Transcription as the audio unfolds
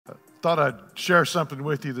Thought I'd share something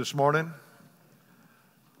with you this morning.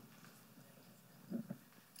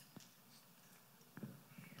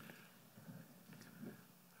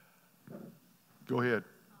 Go ahead.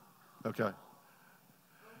 Okay.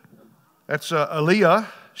 That's Aaliyah.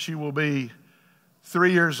 She will be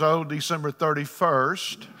 3 years old December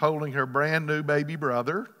 31st, holding her brand new baby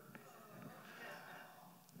brother,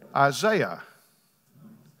 Isaiah.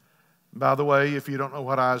 By the way, if you don't know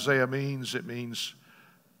what Isaiah means, it means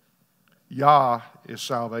Yah is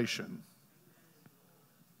salvation.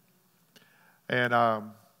 And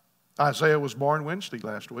Isaiah was born Wednesday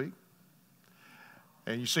last week.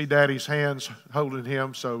 And you see Daddy's hands holding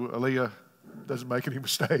him so Aaliyah doesn't make any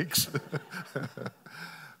mistakes.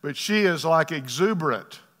 But she is like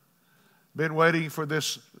exuberant. Been waiting for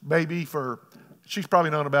this baby she's probably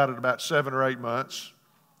known about it about 7 or 8 months.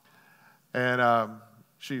 And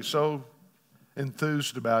she's so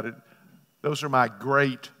enthused about it. Those are my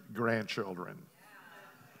great-grandchildren.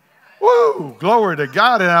 Woo! Glory to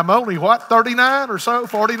God. And I'm only, 39 or so?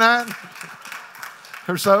 49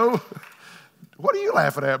 or so? What are you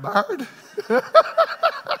laughing at, Byron?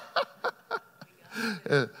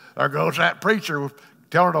 There goes that preacher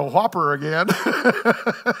telling a whopper again.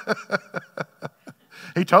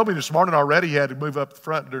 He told me this morning already he had to move up the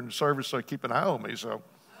front during the service so he'd keep an eye on me. So,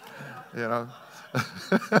 you know.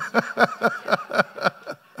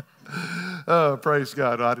 Oh, praise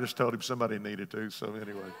God. I just told him somebody needed to. So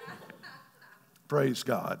anyway, praise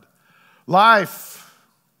God. Life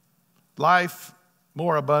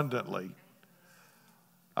more abundantly.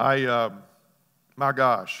 My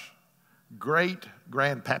gosh, great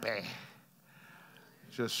grandpappy.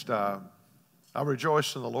 Just, I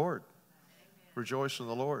rejoice in the Lord. Rejoice in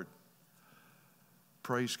the Lord.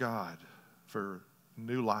 Praise God for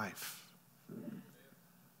new life.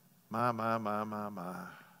 My.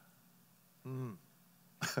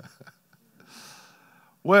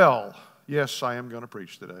 Well, yes, I am going to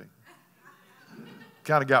preach today.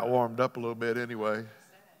 Kind of got warmed up a little bit anyway.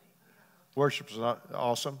 Worship's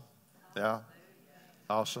awesome. Yeah,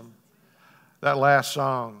 awesome. That last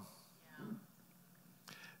song,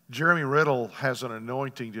 Jeremy Riddle has an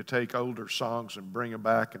anointing to take older songs and bring them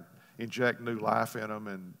back and inject new life in them,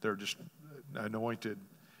 and they're just anointed.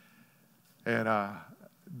 And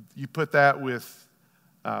you put that with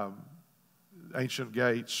Ancient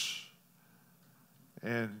Gates,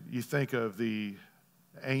 and you think of the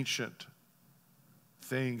ancient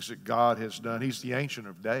things that God has done. He's the Ancient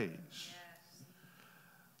of Days.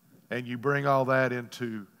 And you bring all that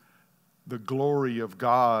into the glory of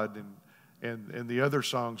God and the other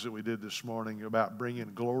songs that we did this morning about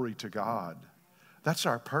bringing glory to God. That's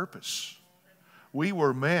our purpose. We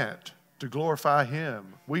were meant to glorify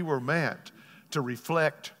Him. We were meant to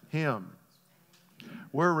reflect Him.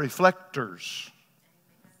 We're reflectors.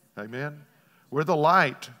 Amen. We're the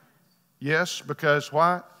light. Yes, because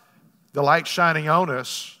why? The light's shining on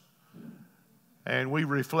us, and we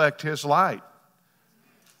reflect His light.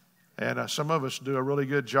 And some of us do a really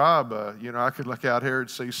good job. I could look out here and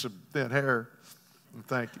see some thin hair and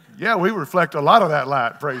think, yeah, we reflect a lot of that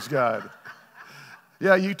light, praise God.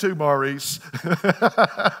 Yeah, you too, Maurice.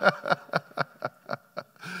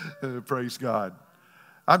 Praise God.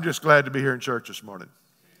 I'm just glad to be here in church this morning.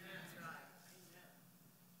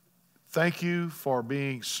 Thank you for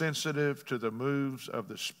being sensitive to the moves of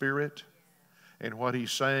the Spirit and what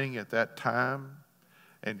He's saying at that time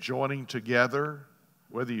and joining together,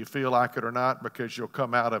 whether you feel like it or not, because you'll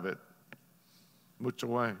come out of it. Mucho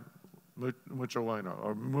bueno,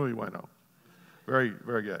 or muy bueno. Very,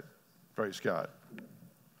 very good. Praise God.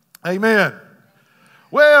 Amen.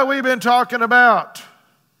 Well, we've been talking about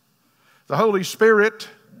the Holy Spirit.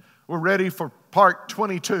 We're ready for part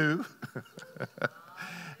 22.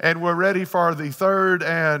 And we're ready for the third,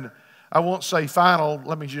 and I won't say final,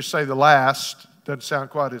 let me just say the last. Doesn't sound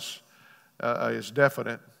quite as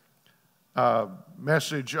definite.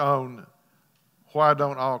 Message on why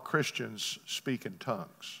don't all Christians speak in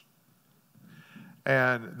tongues?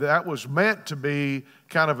 And that was meant to be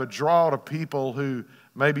kind of a draw to people who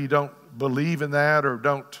maybe don't believe in that or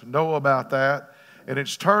don't know about that. And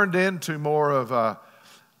it's turned into more of a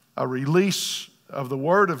release of the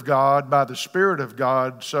Word of God by the Spirit of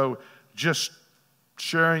God. So just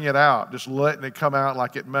sharing it out, just letting it come out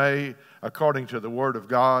like it may according to the Word of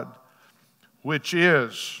God, which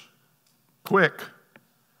is quick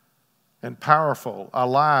and powerful,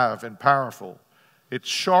 alive and powerful. It's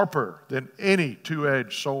sharper than any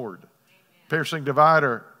two-edged sword, piercing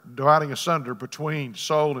dividing asunder between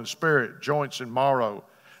soul and spirit, joints and marrow,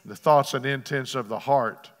 the thoughts and intents of the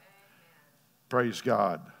heart. Praise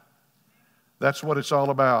God. That's what it's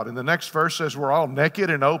all about. And the next verse says we're all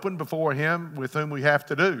naked and open before Him with whom we have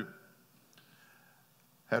to do.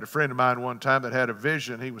 Had a friend of mine one time that had a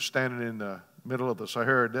vision. He was standing in the middle of the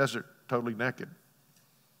Sahara Desert, totally naked.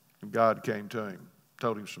 And God came to him,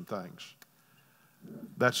 told him some things.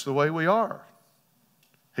 That's the way we are.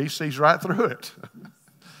 He sees right through it.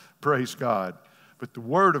 Praise God. But the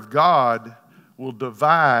Word of God will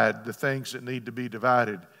divide the things that need to be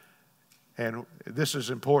divided. And this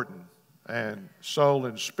is important. And soul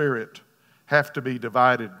and spirit have to be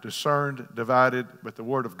divided, discerned, divided, but the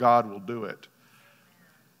Word of God will do it.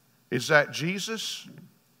 Is that Jesus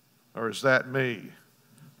or is that me?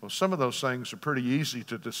 Well, some of those things are pretty easy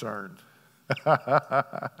to discern.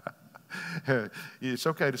 It's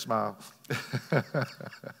okay to smile.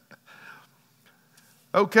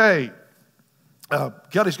 Okay.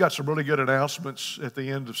 Kelly's got some really good announcements at the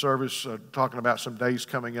end of service, talking about some days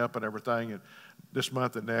coming up and everything, and this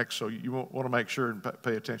month and next, so you want to make sure and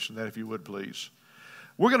pay attention to that if you would, please.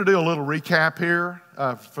 We're going to do a little recap here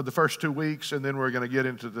for the first 2 weeks, and then we're going to get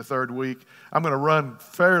into the third week. I'm going to run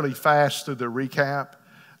fairly fast through the recap.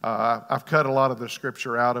 I've cut a lot of the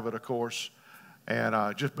scripture out of it, of course, and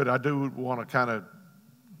but I do want to kind of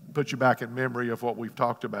put you back in memory of what we've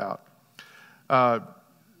talked about.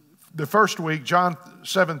 The first week, John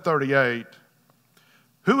 7:38,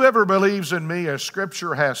 whoever believes in me, as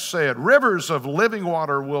Scripture has said, rivers of living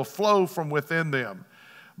water will flow from within them.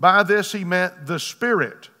 By this he meant the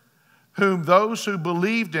Spirit, whom those who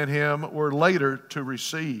believed in him were later to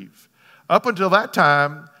receive. Up until that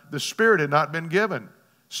time, the Spirit had not been given,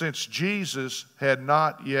 since Jesus had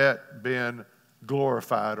not yet been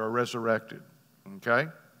glorified or resurrected. Okay?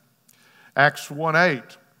 Acts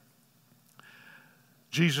 1:8,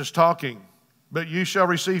 Jesus talking, but you shall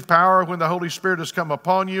receive power when the Holy Spirit has come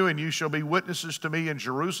upon you, and you shall be witnesses to me in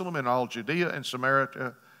Jerusalem and all Judea and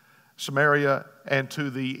Samaria, and to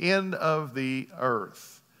the end of the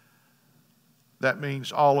earth. That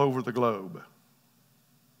means all over the globe.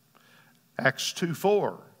 Acts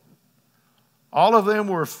 2:4. All of them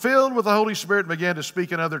were filled with the Holy Spirit and began to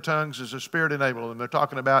speak in other tongues as the Spirit enabled them. They're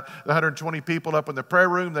talking about the 120 people up in the prayer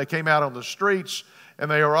room. They came out on the streets,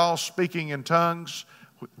 and they are all speaking in tongues,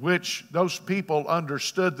 which those people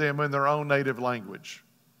understood them in their own native language.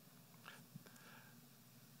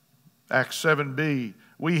 Acts 7b.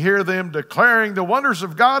 We hear them declaring the wonders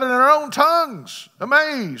of God in their own tongues.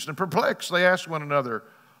 Amazed and perplexed, they ask one another,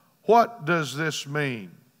 what does this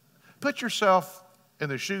mean? Put yourself in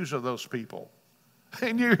the shoes of those people.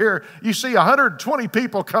 And you see 120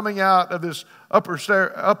 people coming out of this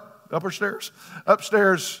upstairs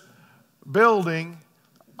building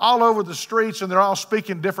all over the streets, and they're all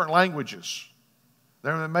speaking different languages.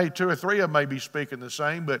 There may 2 or 3 of them may be speaking the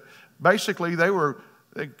same, but basically they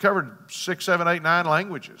covered 6, 7, 8, 9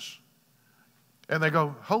 languages. And they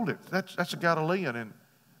go, hold it, that's a Galilean, and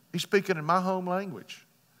he's speaking in my home language.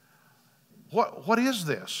 What is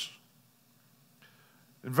this?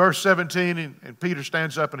 In verse 17, and Peter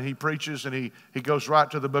stands up and he preaches, and he goes right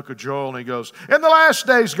to the book of Joel, and he goes, in the last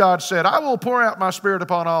days, God said, I will pour out my Spirit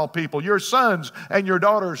upon all people. Your sons and your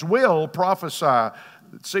daughters will prophesy.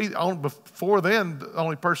 See, before then, the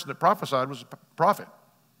only person that prophesied was a prophet.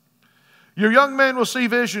 Your young men will see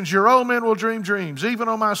visions, your old men will dream dreams. Even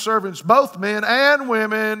on my servants, both men and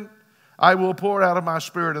women, I will pour out of my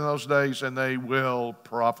Spirit in those days, and they will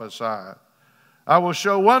prophesy. I will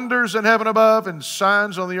show wonders in heaven above and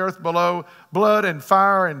signs on the earth below, blood and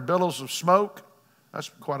fire and billows of smoke. That's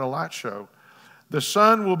quite a light show. The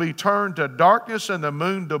sun will be turned to darkness and the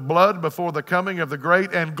moon to blood before the coming of the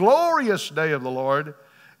great and glorious day of the Lord,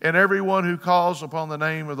 and everyone who calls upon the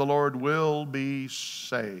name of the Lord will be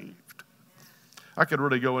saved. I could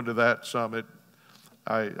really go into that some.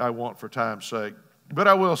 I won't for time's sake. But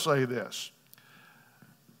I will say this.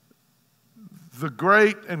 The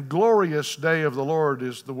great and glorious day of the Lord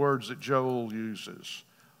is the words that Joel uses.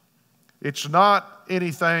 It's not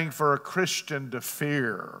anything for a Christian to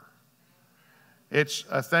fear. It's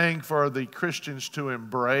a thing for the Christians to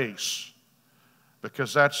embrace,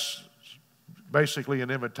 because that's basically an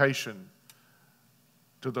invitation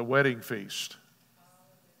to the wedding feast.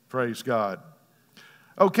 Praise God.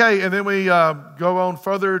 Okay, and then we go on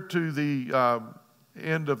further to the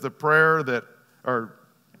end of the prayer or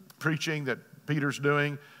preaching that Peter's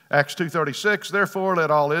doing. Acts 2:36, therefore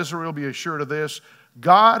let all Israel be assured of this,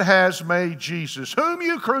 God has made Jesus, whom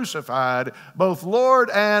you crucified, both Lord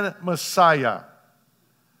and Messiah.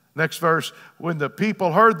 Next verse, when the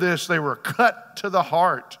people heard this, they were cut to the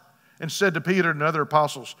heart and said to Peter and other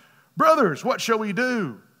apostles, brothers, what shall we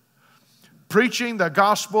do? Preaching the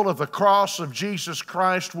gospel of the cross of Jesus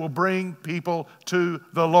Christ will bring people to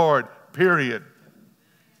the Lord. period.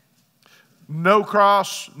 No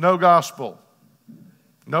cross, no gospel.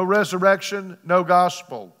 No resurrection, no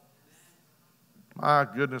gospel. My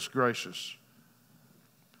goodness gracious.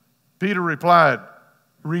 Peter replied,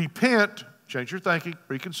 repent, change your thinking,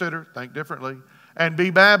 reconsider, think differently, and be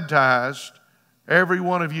baptized, every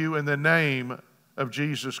one of you, in the name of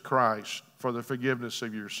Jesus Christ for the forgiveness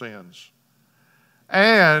of your sins.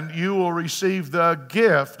 And you will receive the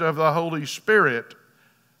gift of the Holy Spirit.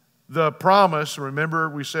 The promise, remember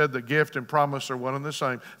we said the gift and promise are one and the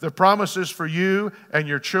same. The promise is for you and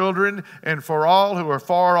your children and for all who are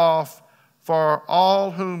far off, for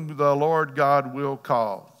all whom the Lord God will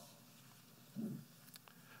call.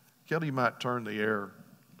 Kelly, you might turn the air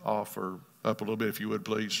off or up a little bit if you would,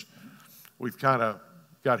 please. We've kind of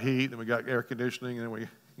got heat and we got air conditioning and we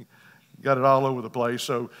got it all over the place.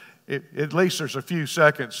 So at least there's a few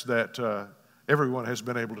seconds that everyone has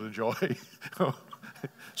been able to enjoy.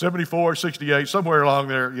 74, 68, somewhere along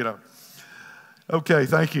there, you know. Okay,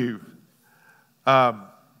 thank you. And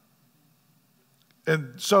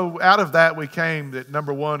so out of that we came that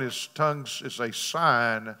number one is tongues is a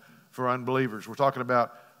sign for unbelievers. We're talking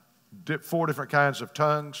about 4 different kinds of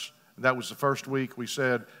tongues. And that was the first week. We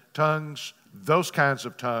said tongues, those kinds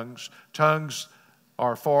of tongues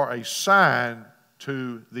are for a sign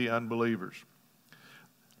to the unbelievers.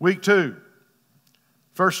 Week 2,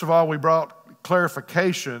 first of all, we brought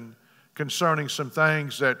clarification concerning some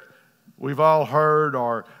things that we've all heard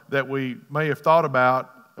or that we may have thought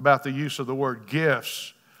about the use of the word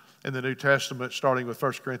gifts in the New Testament, starting with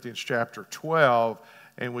 1 Corinthians chapter 12,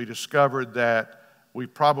 and we discovered that we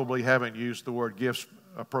probably haven't used the word gifts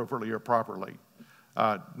appropriately or properly.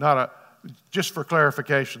 Just for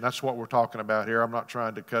clarification, that's what we're talking about here. I'm not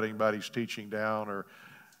trying to cut anybody's teaching down or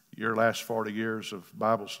your last 40 years of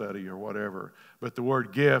Bible study or whatever. But the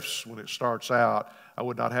word gifts, when it starts out, I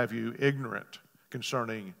would not have you ignorant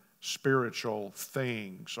concerning spiritual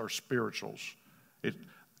things or spirituals.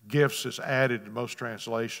 Gifts is added in most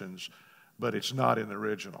translations, but it's not in the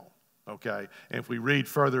original, okay? And if we read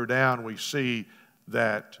further down, we see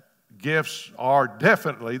that gifts are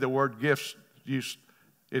definitely, the word gifts,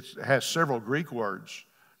 it has several Greek words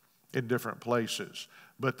in different places.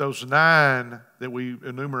 But those 9 that we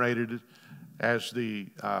enumerated as the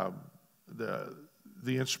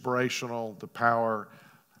inspirational, the power,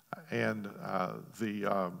 and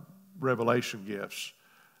the revelation gifts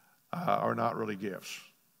are not really gifts.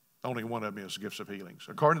 Only one of them is gifts of healings,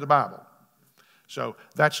 according to the Bible. So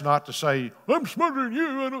that's not to say, I'm smarter than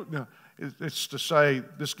you. I don't know. It's to say,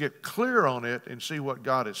 let's get clear on it and see what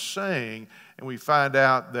God is saying. And we find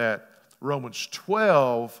out that Romans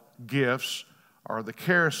 12 gifts are the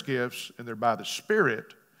charis gifts, and they're by the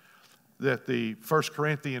Spirit. That the 1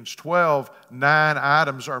 Corinthians 12, 9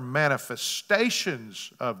 items are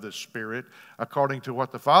manifestations of the Spirit according to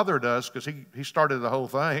what the Father does, because he started the whole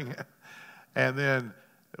thing. And then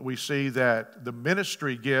we see that the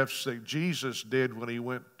ministry gifts that Jesus did when he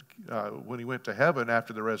went to heaven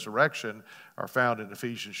after the resurrection are found in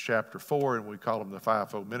Ephesians chapter 4, and we call them the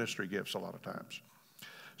fivefold ministry gifts a lot of times.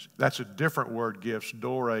 That's a different word, gifts,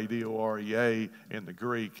 dore, D-O-R-E-A, in the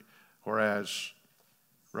Greek, whereas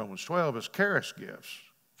Romans 12 is charis gifts,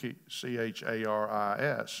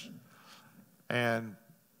 C-H-A-R-I-S. And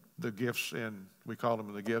the gifts we call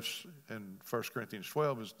them the gifts in 1 Corinthians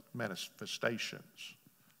 12 is manifestations,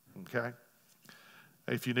 okay?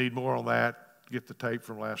 If you need more on that, get the tape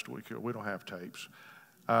from last week. We don't have tapes.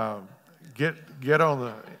 Get on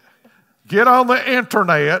the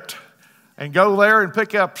internet and go there and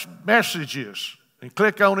pick up messages and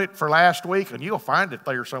click on it for last week, and you'll find it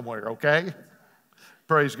there somewhere, okay?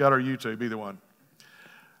 Praise God, or YouTube, either one.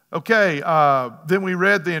 Okay, then we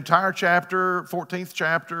read the entire chapter, 14th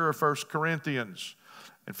chapter of 1 Corinthians.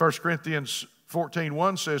 And 1 Corinthians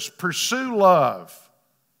 14:1 says, pursue love.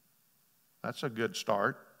 That's a good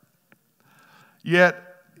start. Yet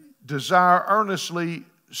desire earnestly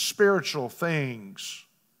spiritual things,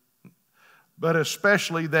 but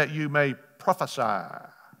especially that you may prophesy.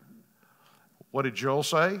 What did Joel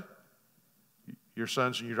say? Your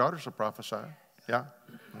sons and your daughters will prophesy. Yeah?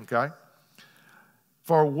 Okay.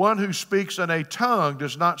 For one who speaks in a tongue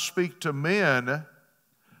does not speak to men,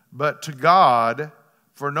 but to God,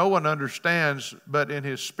 for no one understands, but in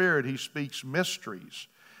his spirit he speaks mysteries.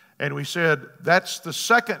 And we said that's the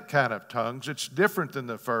second kind of tongues. It's different than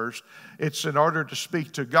the first. It's in order to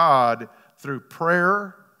speak to God through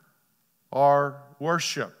prayer or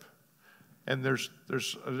worship. And there's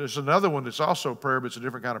another one that's also prayer, but it's a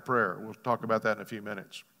different kind of prayer. We'll talk about that in a few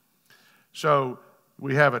minutes. So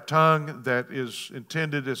we have a tongue that is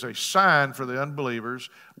intended as a sign for the unbelievers.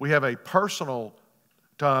 We have a personal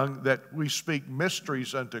tongue that we speak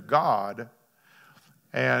mysteries unto God.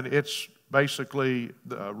 And it's basically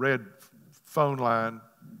the red phone line.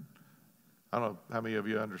 I don't know how many of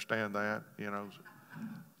you understand that,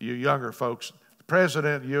 You younger folks. The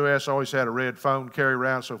president of the U.S. always had a red phone carry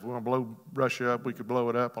around, so if we want to Russia up, we could blow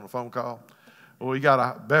it up on a phone call. Well, we got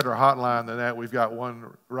a better hotline than that. We've got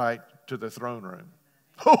one right to the throne room.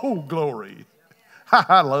 Oh, glory.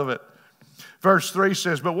 I love it. Verse 3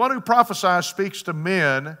 says, but one who prophesies speaks to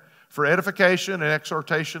men for edification and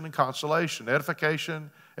exhortation and consolation. Edification,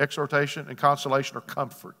 exhortation, and consolation or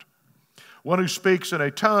comfort. One who speaks in a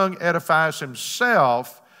tongue edifies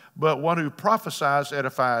himself, but one who prophesies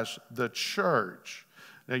edifies the church.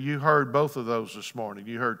 Now, you heard both of those this morning.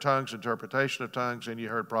 You heard tongues, interpretation of tongues, and you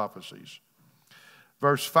heard prophecies.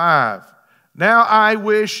 Verse 5, now I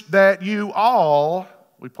wish that you all,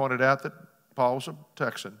 we pointed out that Paul was a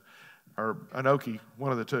Texan, or an Okie,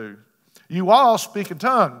 one of the two. You all speak in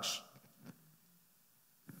tongues.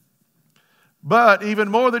 But even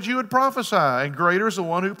more that you would prophesy, and greater is the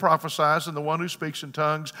one who prophesies than the one who speaks in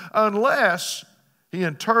tongues, unless he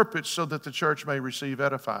interprets so that the church may receive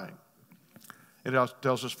edifying. It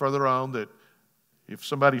tells us further on that if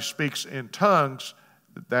somebody speaks in tongues,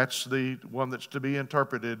 that's the one that's to be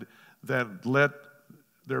interpreted, then let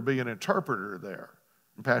there be an interpreter there.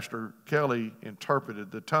 And Pastor Kelly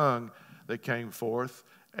interpreted the tongue that came forth,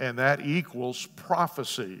 and that equals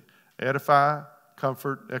prophecy. Edify,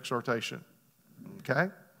 comfort, exhortation. Okay?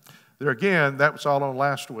 There again, that was all on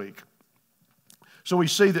last week. So we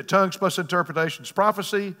see that tongues plus interpretation is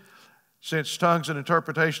prophecy. Since tongues and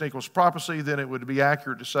interpretation equals prophecy, then it would be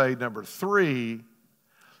accurate to say, number 3,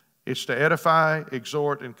 it's to edify,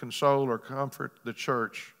 exhort, and console or comfort the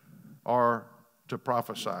church, or to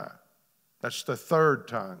prophesy. That's the third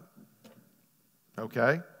tongue.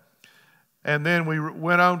 Okay? And then we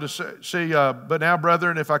went on to see, but now,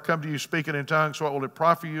 brethren, if I come to you speaking in tongues, what will it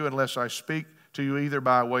profit you unless I speak to you either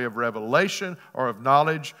by way of revelation or of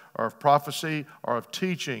knowledge or of prophecy or of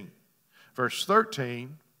teaching? Verse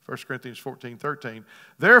 13, 1 Corinthians 14:13.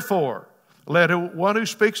 Therefore, let one who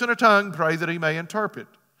speaks in a tongue pray that he may interpret.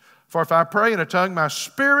 For if I pray in a tongue, my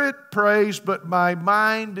spirit prays, but my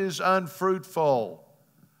mind is unfruitful.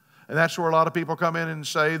 And that's where a lot of people come in and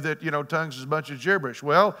say that, tongues is a bunch of gibberish.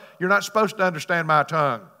 Well, you're not supposed to understand my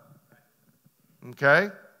tongue. Okay?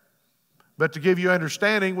 But to give you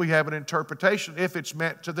understanding, we have an interpretation if it's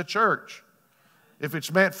meant to the church. If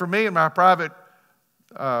it's meant for me in my private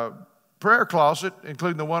prayer closet,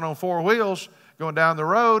 including the one on 4 wheels going down the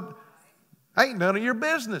road, ain't none of your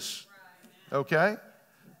business. Okay?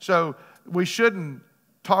 So we shouldn't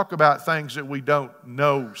talk about things that we don't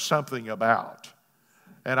know something about.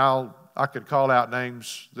 And I could call out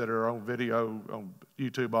names that are on video on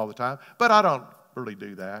YouTube all the time, but I don't really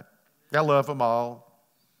do that. I love them all,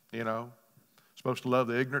 Supposed to love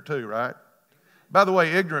the ignorant too, right? By the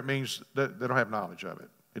way, ignorant means that they don't have knowledge of it.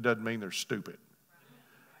 It doesn't mean they're stupid.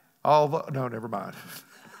 No, never mind.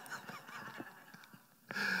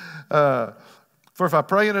 For if I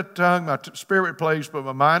pray in a tongue, my spirit prays, but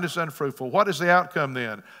my mind is unfruitful. What is the outcome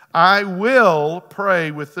then? I will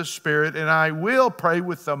pray with the spirit, and I will pray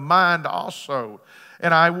with the mind also.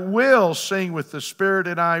 And I will sing with the spirit,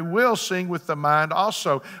 and I will sing with the mind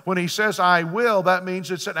also. When he says I will, that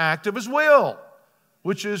means it's an act of his will,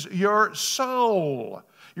 which is your soul.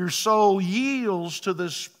 Your soul yields to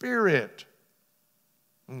the Spirit.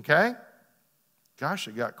 Okay? Gosh,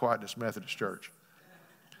 it got quiet in this Methodist church.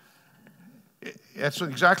 That's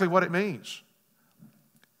exactly what it means.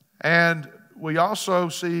 And we also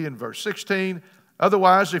see in verse 16,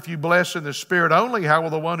 otherwise, if you bless in the Spirit only, how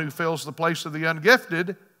will the one who fills the place of the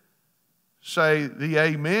ungifted say the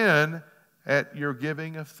amen at your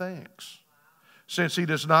giving of thanks? Since he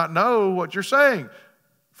does not know what you're saying.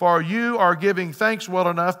 For you are giving thanks well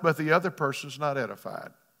enough, but the other person's not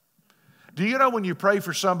edified. Do you know when you pray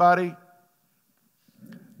for somebody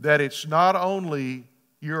that it's not only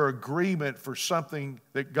your agreement for something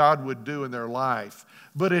that God would do in their life,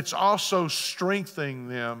 but it's also strengthening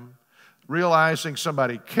them, realizing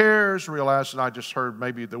somebody cares, realizing I just heard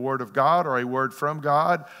maybe the word of God or a word from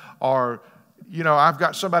God, or, I've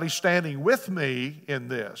got somebody standing with me in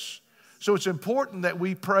this. So it's important that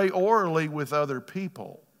we pray orally with other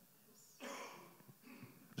people.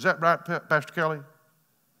 Is that right, Pastor Kelly?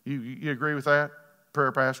 You agree with that,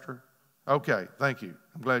 prayer pastor? Okay, thank you.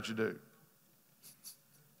 I'm glad you do.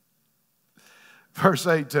 Verse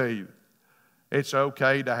 18, it's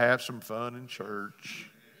okay to have some fun in church.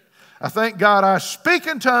 I thank God I speak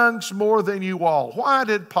in tongues more than you all. Why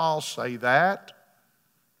did Paul say that?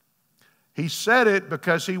 He said it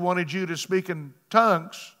because he wanted you to speak in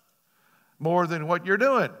tongues, more than what you're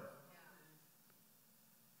doing.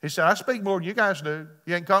 He said, I speak more than you guys do.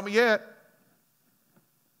 You ain't caught me yet.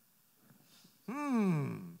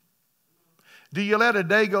 Do you let a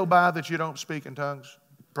day go by that you don't speak in tongues,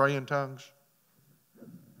 pray in tongues?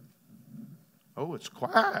 Oh, it's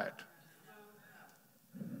quiet.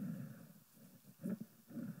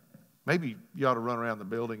 Maybe you ought to run around the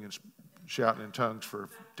building and shouting in tongues for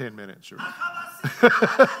 10 minutes.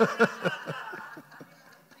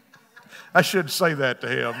 I should say that to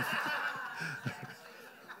him.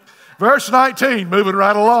 Verse 19, moving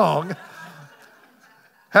right along.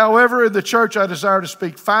 However, in the church I desire to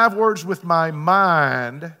speak 5 words with my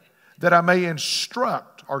mind, that I may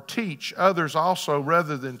instruct or teach others also,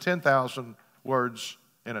 rather than 10,000 words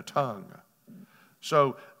in a tongue.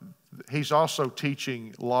 So he's also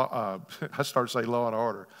teaching law. I started to say Law and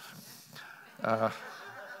Order.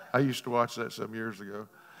 I used to watch that some years ago.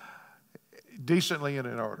 Decently and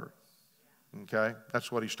in order. Okay?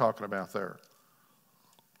 That's what he's talking about there.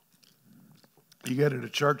 You get into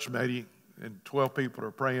church meeting and 12 people are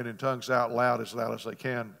praying in tongues out loud as they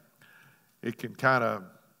can. It can kind of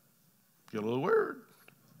get a little weird.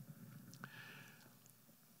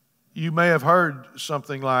 You may have heard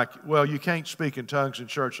something like, well, you can't speak in tongues in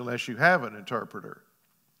church unless you have an interpreter.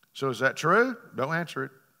 So is that true? Don't answer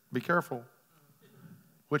it. Be careful.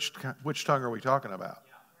 Which tongue are we talking about?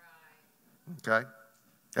 Okay?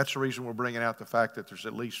 That's the reason we're bringing out the fact that there's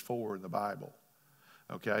at least 4 in the Bible.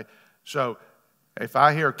 Okay? So if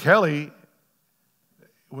I hear Kelly,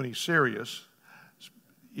 when he's serious,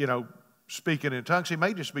 speaking in tongues, he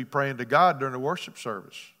may just be praying to God during the worship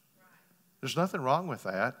service. There's nothing wrong with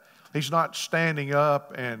that. He's not standing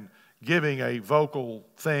up and giving a vocal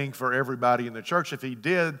thing for everybody in the church. If he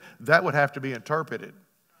did, that would have to be interpreted.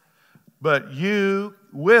 But you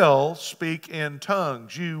will speak in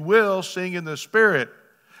tongues. You will sing in the Spirit.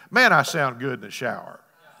 Man, I sound good in the shower.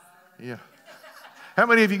 Yeah. How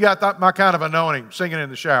many of you got my kind of anointing, singing in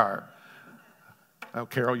the shower? Oh,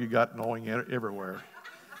 Carol, you got anointing everywhere.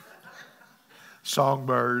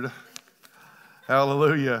 Songbird.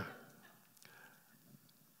 Hallelujah.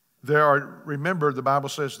 Remember, the Bible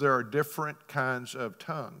says there are different kinds of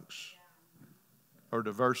tongues, or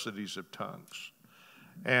diversities of tongues.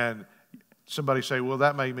 And somebody say, well,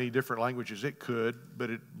 that may mean different languages. It could, but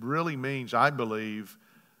it really means, I believe,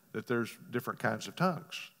 that there's different kinds of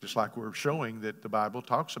tongues. Just like we're showing that the Bible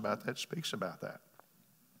talks about that, speaks about that.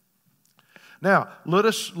 Now, let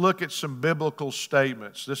us look at some biblical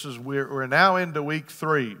statements. We're now into week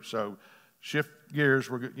 3, so shift gears.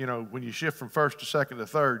 When you shift from first to second to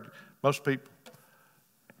third, most people,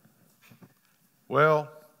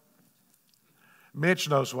 well, Mitch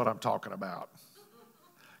knows what I'm talking about.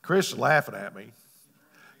 Chris is laughing at me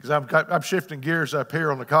because I'm shifting gears up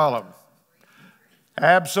here on the column.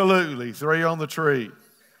 Absolutely, 3 on the tree.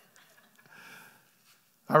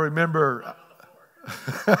 I remember,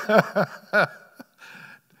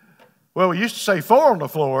 well, we used to say 4 on the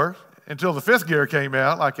floor until the 5th gear came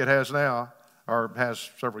out like it has now, or has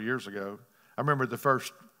several years ago. I remember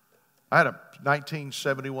I had a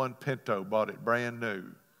 1971 Pinto, bought it brand new.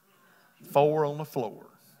 4 on the floor,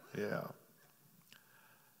 yeah.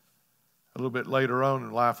 A little bit later on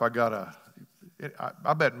in life, I got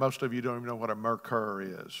I bet most of you don't even know what a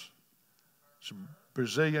Mercur is. It's a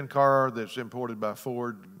Brazilian car that's imported by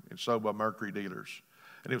Ford and sold by Mercury dealers.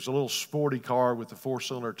 And it was a little sporty car with a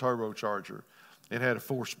 4-cylinder turbocharger. It had a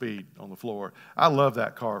 4-speed on the floor. I loved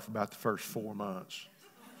that car for about the first 4 months.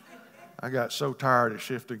 I got so tired of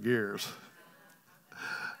shifting gears.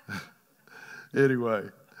 Anyway,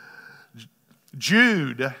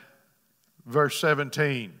 Jude, verse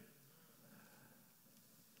 17.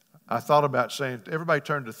 I thought about saying, everybody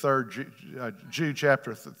turn to Jude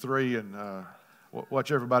chapter 3 and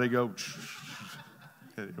watch everybody go.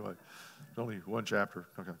 Anyway, it's only one chapter.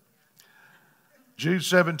 Okay. Jude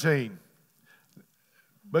 17.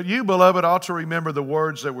 But you, beloved, ought to remember the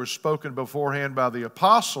words that were spoken beforehand by the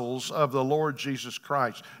apostles of the Lord Jesus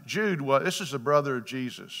Christ. Jude, this is the brother of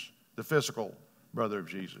Jesus, the physical brother of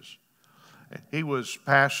Jesus. He was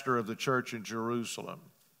pastor of the church in Jerusalem.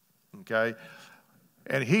 Okay?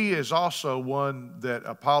 And he is also one that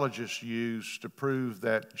apologists use to prove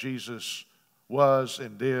that Jesus was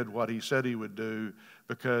and did what he said he would do,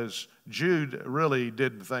 because Jude really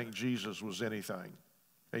didn't think Jesus was anything.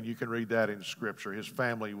 And you can read that in Scripture. His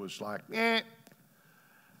family was like, eh.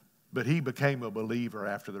 But he became a believer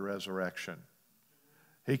after the resurrection.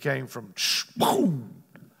 He came from boom.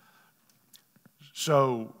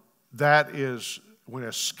 So that is when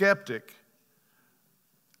a skeptic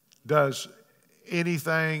does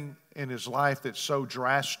anything in his life that's so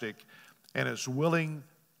drastic and is willing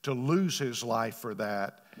to lose his life for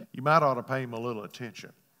that, you might ought to pay him a little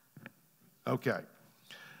attention. Okay.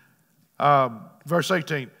 Verse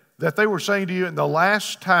 18, that they were saying to you, in the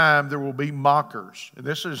last time there will be mockers, and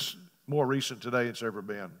this is more recent today than it's ever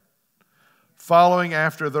been, following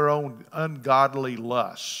after their own ungodly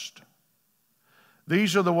lust.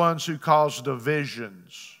 These are the ones who cause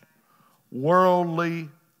divisions, worldly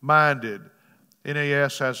minded.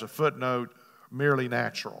 NAS has a footnote, merely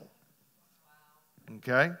natural.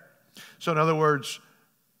 Okay? So in other words,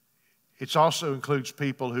 it also includes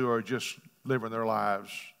people who are just living their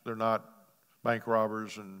lives. They're not bank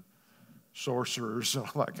robbers and sorcerers and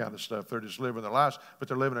all that kind of stuff. They're just living their lives, but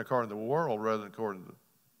they're living according to the world rather than according to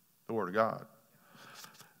the Word of God.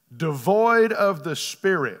 Devoid of the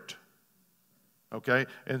Spirit. Okay?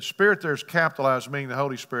 And Spirit there's capitalized, meaning the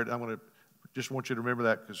Holy Spirit. I'm going to just want you to remember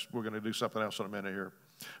that because we're going to do something else in a minute here.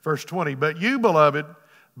 Verse 20, but you, beloved,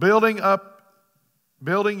 building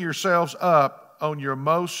yourselves up on your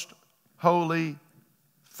most holy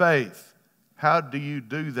faith. How do you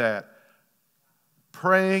do that?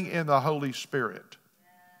 Praying in the Holy Spirit.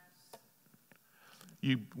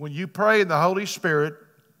 When you pray in the Holy Spirit,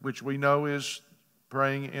 which we know is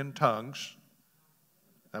praying in tongues,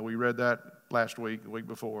 now we read that last week, the week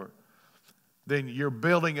before, then you're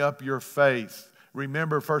building up your faith.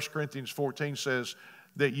 Remember 1 Corinthians 14 says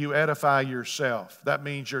that you edify yourself. That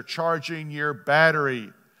means you're charging your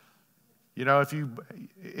battery. You know,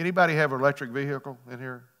 anybody have an electric vehicle in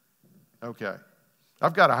here? Okay.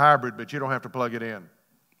 I've got a hybrid, but you don't have to plug it in.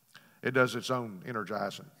 It does its own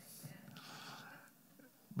energizing.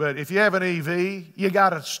 But if you have an EV, you got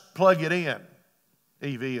to plug it in.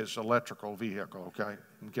 EV is electrical vehicle, okay?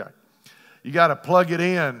 Okay. You got to plug it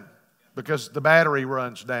in because the battery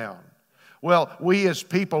runs down. Well, we as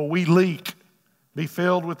people, we leak. Be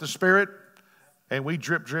filled with the Spirit, and we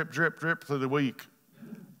drip, drip, drip, drip through the week.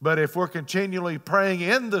 But if we're continually praying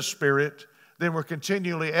in the Spirit, then we're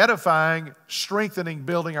continually edifying, strengthening,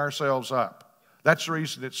 building ourselves up. That's the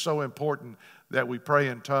reason it's so important that we pray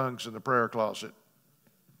in tongues in the prayer closet.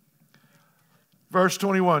 Verse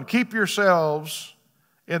 21, keep yourselves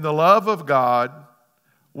in the love of God,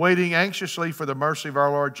 waiting anxiously for the mercy of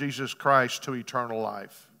our Lord Jesus Christ to eternal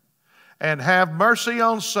life. And have mercy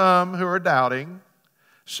on some who are doubting,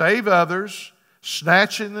 save others,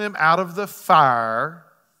 snatching them out of the fire.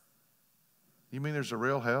 You mean there's a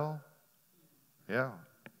real hell? Yeah,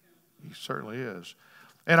 he certainly is.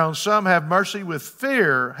 And on some have mercy with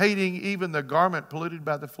fear, hating even the garment polluted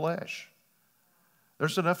by the flesh.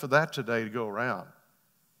 There's enough of that today to go around.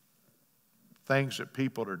 Things that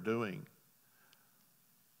people are doing.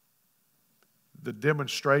 The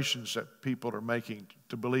demonstrations that people are making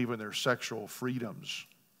to believe in their sexual freedoms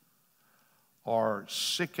are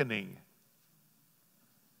sickening.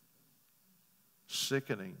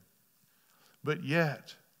 Sickening. But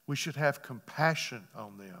yet, we should have compassion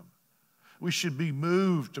on them. We should be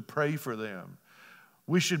moved to pray for them.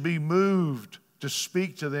 We should be moved to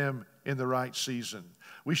speak to them in the right season.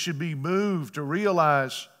 We should be moved to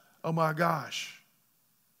realize, oh my gosh.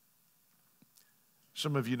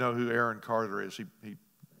 Some of you know who Aaron Carter is. He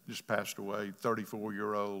just passed away,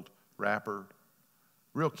 34-year-old rapper.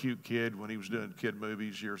 Real cute kid when he was doing kid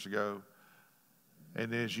movies years ago.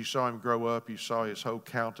 And as you saw him grow up, you saw his whole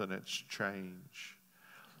countenance change.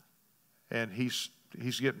 And he's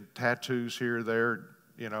getting tattoos here, there,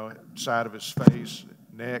 you know, side of his face,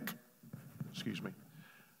 neck,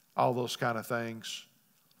 all those kind of things.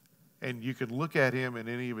 And you can look at him in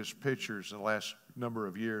any of his pictures in the last number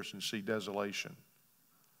of years and see desolation.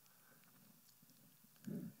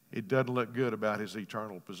 It doesn't look good about his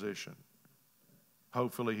eternal position.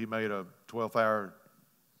 Hopefully he made a 12th hour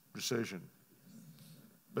decision.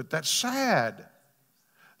 But that's sad.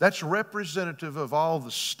 That's representative of all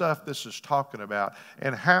the stuff this is talking about.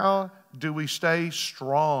 And how do we stay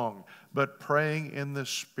strong but praying in the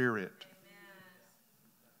Spirit?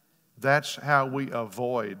 That's how we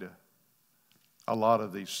avoid a lot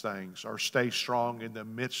of these things or stay strong in the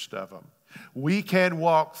midst of them. We can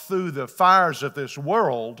walk through the fires of this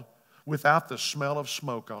world without the smell of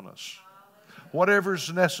smoke on us.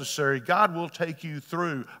 Whatever's necessary, God will take you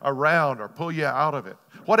through, around, or pull you out of it.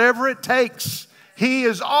 Whatever it takes, He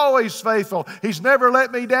is always faithful. He's never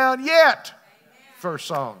let me down yet. First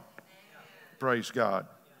song. Praise God.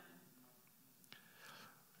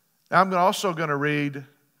 Now I'm also going to read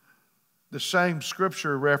the same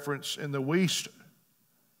scripture reference in the Wuest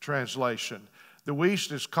translation. The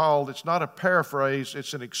Wuest is called, it's not a paraphrase,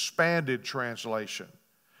 it's an expanded translation.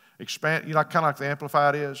 Kind of like the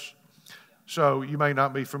Amplified is? So you may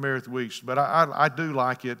not be familiar with Wuest, but I do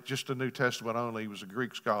like it, just the New Testament only. He was a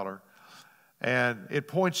Greek scholar. And it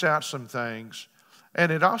points out some things.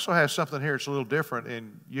 And it also has something here that's a little different,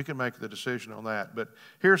 and you can make the decision on that. But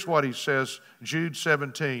here's what he says, Jude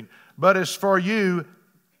 17. But as for you,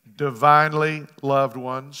 divinely loved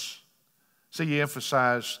ones. See, you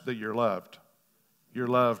emphasize that you're loved. You're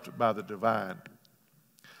loved by the divine.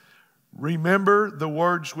 Remember the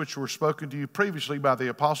words which were spoken to you previously by the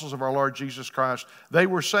apostles of our Lord Jesus Christ. They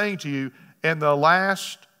were saying to you, in the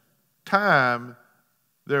last time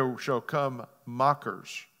there shall come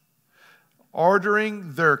mockers,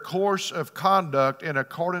 ordering their course of conduct in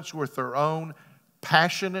accordance with their own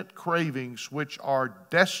passionate cravings, which are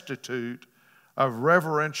destitute of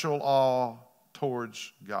reverential awe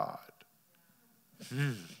towards God.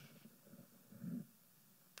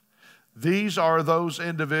 These are those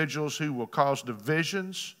individuals who will cause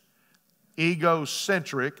divisions,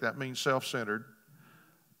 egocentric, that means self-centered,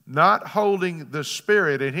 not holding the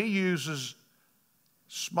Spirit, and he uses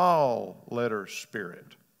small letter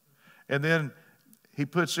spirit. And then he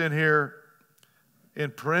puts in here,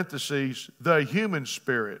 in parentheses, the human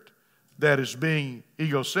spirit that is being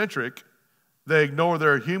egocentric. They ignore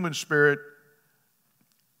their human spirit,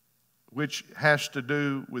 which has to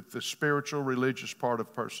do with the spiritual, religious part of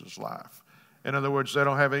a person's life. In other words, they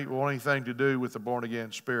don't have anything to do with the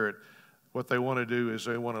born-again spirit. What they want to do is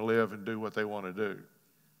they want to live and do what they want to do,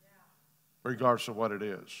 regardless of what it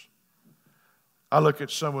is. I look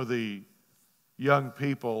at some of the young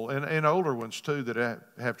people, and older ones too, that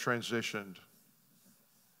have transitioned.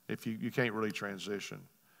 If you can't really transition.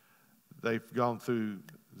 They've gone through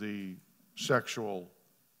the sexual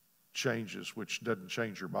changes, which doesn't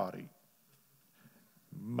change your body.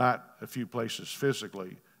 Might a few places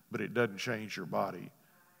physically, but it doesn't change your body.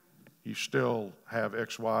 You still have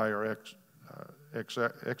XY or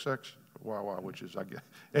XX, YY, which is, I guess,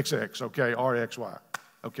 XX, okay, or XY,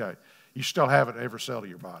 okay. You still have it in every cell of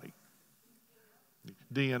your body.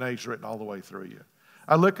 DNA's written all the way through you.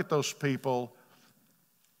 I look at those people,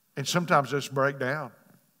 and sometimes just break down.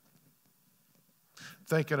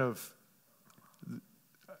 Thinking of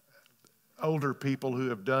older people who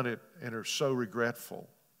have done it and are so regretful.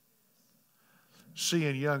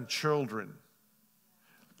 Seeing young children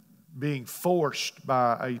being forced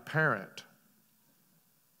by a parent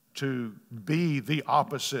to be the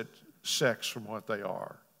opposite sex from what they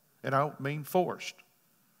are. And I don't mean forced.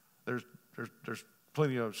 There's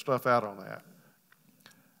plenty of stuff out on that.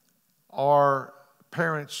 Or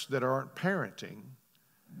parents that aren't parenting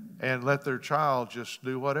and let their child just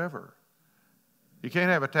do whatever. You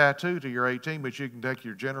can't have a tattoo till you're 18, but you can take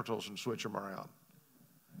your genitals and switch them around.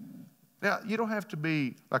 Now, you don't have to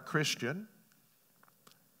be a Christian.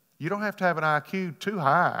 You don't have to have an IQ too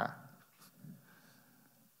high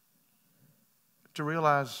to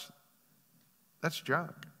realize that's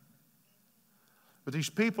junk. But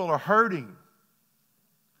these people are hurting.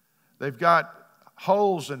 They've got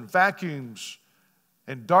holes and vacuums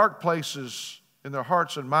and dark places in their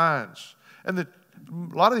hearts and minds. And a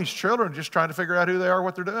lot of these children are just trying to figure out who they are,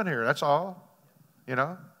 what they're doing here. That's all. You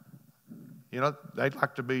know, they'd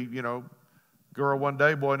like to be, girl one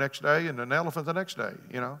day, boy next day, and an elephant the next day,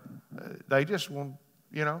 They just want,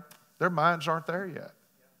 their minds aren't there yet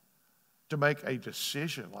to make a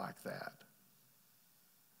decision like that.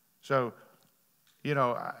 So,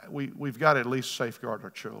 we've got to at least safeguard our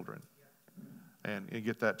children and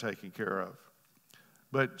get that taken care of.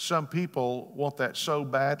 But some people want that so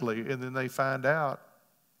badly, and then they find out.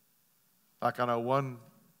 Like I know one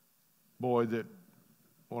boy that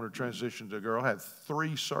wanted to transition to a girl, had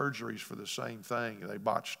 3 surgeries for the same thing, and they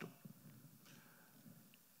botched them.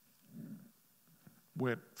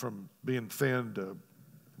 Went from being thin to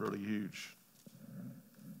really huge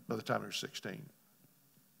by the time they were 16.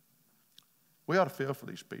 We ought to feel for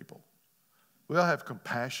these people. We ought to have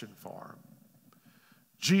compassion for them.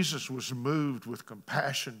 Jesus was moved with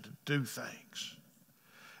compassion to do things.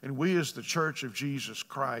 And we as the church of Jesus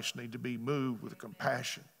Christ need to be moved with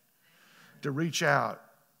compassion, to reach out,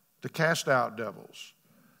 to cast out devils,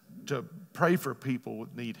 to pray for people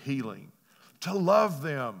that need healing, to love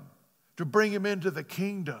them, to bring them into the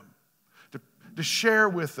kingdom, to share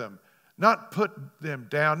with them, not put them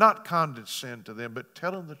down, not condescend to them, but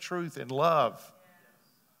tell them the truth in love.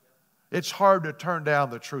 It's hard to turn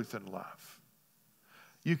down the truth in love.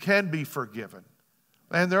 You can be forgiven.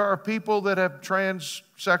 And there are people that have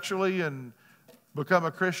transsexually and become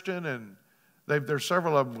a Christian, and there's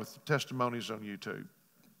several of them with testimonies on YouTube.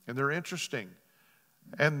 And they're interesting.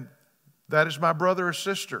 And that is my brother or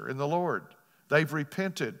sister in the Lord. They've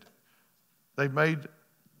repented. They've made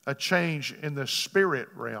a change in the spirit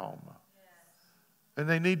realm. And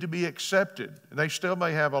they need to be accepted. And they still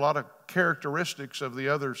may have a lot of characteristics of the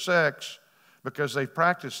other sex, because they've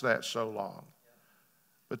practiced that so long.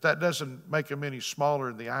 But that doesn't make them any smaller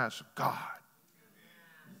in the eyes of God.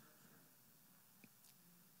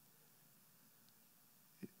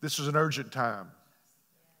 This is an urgent time.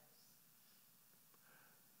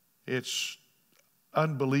 It's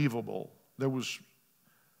unbelievable. There was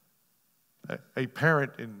a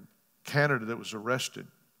parent in Canada that was arrested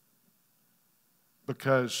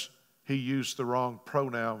because he used the wrong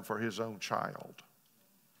pronoun for his own child.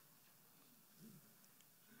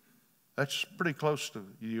 That's pretty close to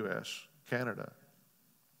the U.S., Canada.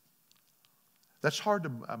 That's hard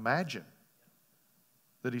to imagine,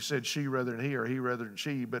 that he said she rather than he or he rather than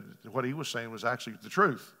she, but what he was saying was actually the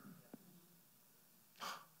truth.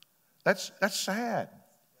 That's sad.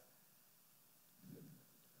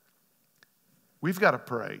 We've got to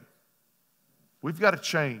pray. We've got to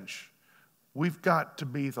change. We've got to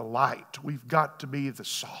be the light. We've got to be the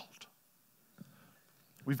salt.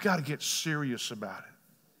 We've got to get serious about it.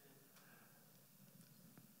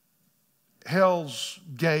 Hell's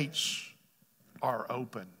gates are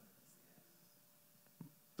open.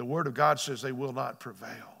 The Word of God says they will not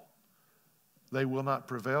prevail. They will not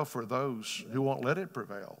prevail for those who won't let it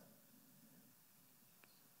prevail.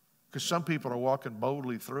 Because some people are walking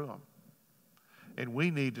boldly through them. And we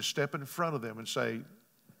need to step in front of them and say,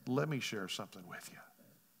 let me share something with you.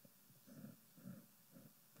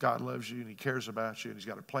 God loves you and He cares about you and He's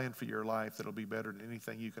got a plan for your life that'll be better than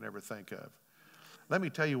anything you can ever think of. Let me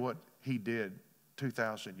tell you what He did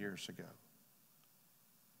 2,000 years ago.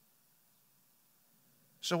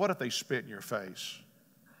 So what if they spit in your face?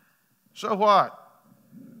 So what?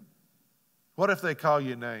 What if they call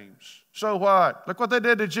you names? So what? Look what they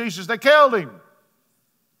did to Jesus. They killed Him.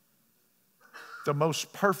 The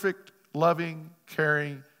most perfect, loving,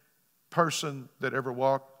 caring person that ever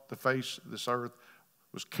walked the face of this earth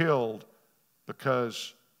was killed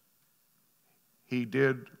because he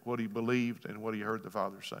did what he believed and what he heard the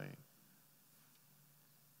Father saying.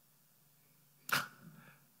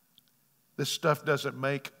 This stuff doesn't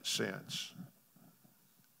make sense.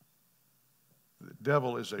 The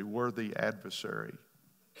devil is a worthy adversary,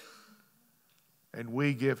 and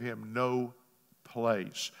we give him no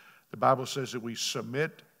place. The Bible says that we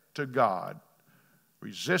submit to God,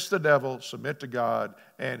 resist the devil, submit to God,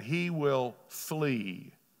 and he will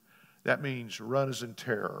flee. That means run as in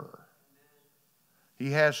terror.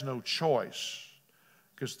 He has no choice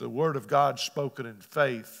because the Word of God spoken in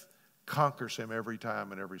faith conquers him every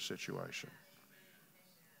time in every situation.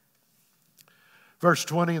 Verse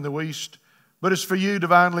 20 in the East, but as for you,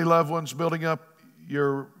 divinely loved ones, building up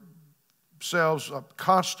yourselves up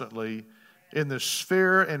constantly in the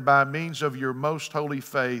sphere and by means of your most holy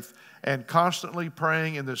faith, and constantly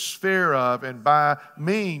praying in the sphere of and by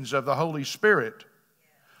means of the Holy Spirit.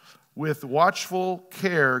 With watchful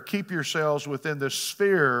care, keep yourselves within the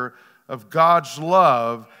sphere of God's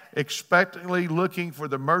love, expectantly looking for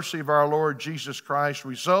the mercy of our Lord Jesus Christ,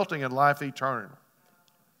 resulting in life eternal.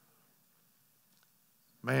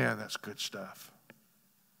 Man, that's good stuff.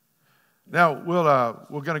 Now,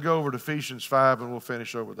 we're going to go over to Ephesians 5 and we'll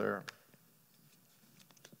finish over there.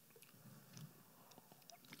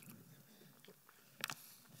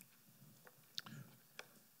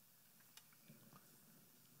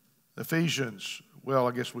 Ephesians, well,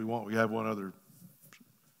 I guess we won't. We have one other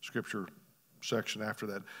scripture section after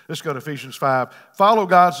that. Let's go to Ephesians 5. Follow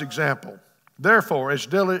God's example. Therefore, as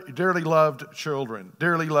dearly loved children,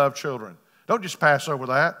 don't just pass over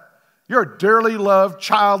that. You're a dearly loved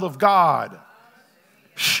child of God.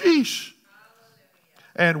 Sheesh.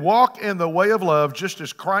 And walk in the way of love just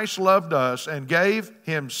as Christ loved us and gave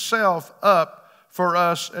himself up for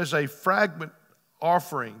us as a fragrant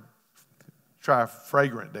offering. Try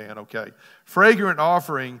fragrant, Dan, okay. Fragrant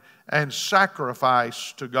offering and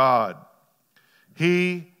sacrifice to God.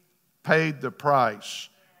 He paid the price.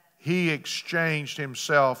 He exchanged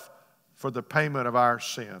himself for the payment of our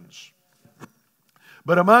sins.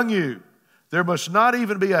 But among you, there must not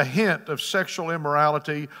even be a hint of sexual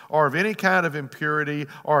immorality or of any kind of impurity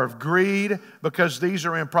or of greed, because these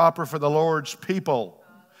are improper for the Lord's people.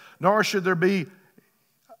 Nor should there be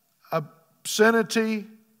obscenity,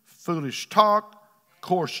 foolish talk,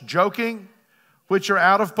 coarse joking, which are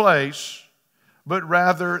out of place, but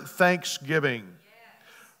rather thanksgiving.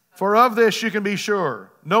 For of this you can be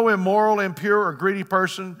sure, no immoral, impure, or greedy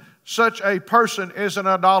person, such a person is an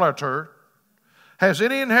idolater, has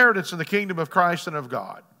any inheritance in the kingdom of Christ and of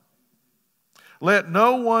God. Let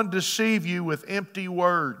no one deceive you with empty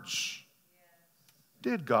words.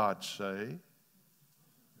 Did God say?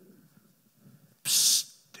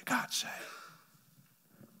 Psst, did God say?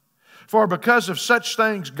 For because of such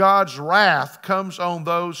things, God's wrath comes on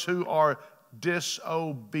those who are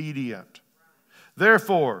disobedient.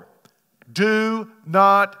 Therefore, do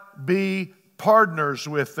not be partners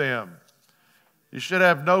with them. You should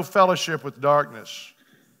have no fellowship with darkness.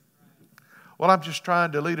 Well, I'm just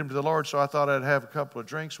trying to lead them to the Lord, so I thought I'd have a couple of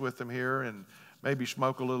drinks with them here and maybe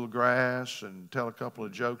smoke a little grass and tell a couple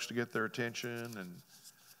of jokes to get their attention. And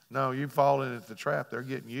no, you fall into the trap. They're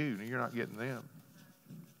getting you, and you're not getting them.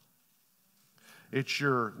 It's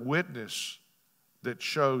your witness that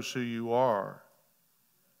shows who you are.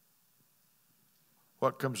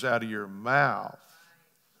 What comes out of your mouth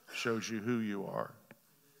shows you who you are.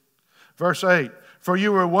 Verse 8, for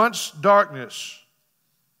you were once darkness,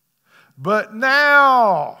 but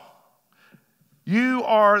now you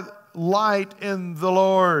are light in the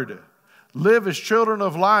Lord. Live as children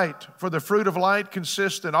of light, for the fruit of light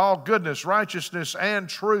consists in all goodness, righteousness, and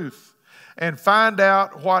truth. And find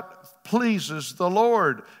out what pleases the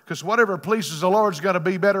Lord, because whatever pleases the Lord is going to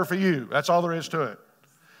be better for you. That's all there is to it.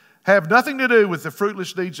 Have nothing to do with the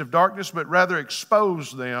fruitless deeds of darkness, but rather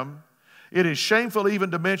expose them. It is shameful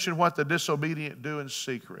even to mention what the disobedient do in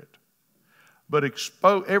secret. But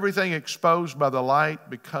everything exposed by the light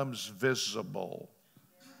becomes visible.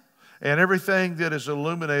 And everything that is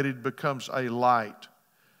illuminated becomes a light.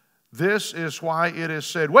 This is why it is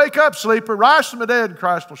said, wake up, sleeper, rise from the dead, and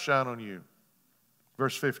Christ will shine on you.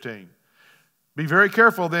 Verse 15. Be very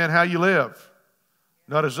careful then how you live,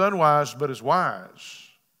 not as unwise, but as wise,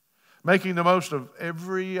 making the most of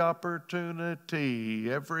every opportunity,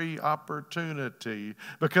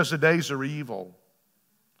 because the days are evil.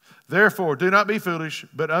 Therefore, do not be foolish,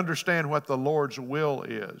 but understand what the Lord's will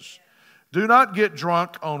is. Do not get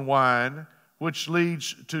drunk on wine, which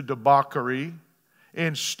leads to debauchery.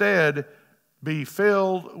 Instead, be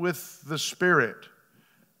filled with the Spirit.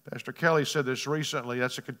 Pastor Kelly said this recently.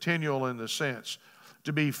 That's a continual in the sense.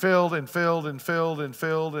 To be filled and filled and filled and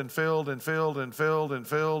filled and filled and filled and filled and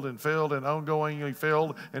filled and filled and ongoingly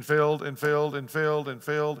filled and filled and filled and filled and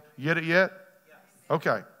filled. You get it yet?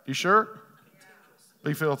 Okay. You sure?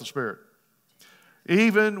 Be filled with the Spirit.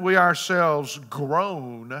 Even we ourselves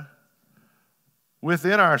groan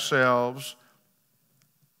within ourselves.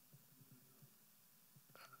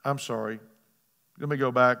 I'm sorry. Let me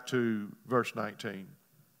go back to verse 19.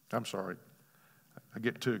 I'm sorry. I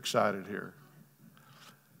get too excited here.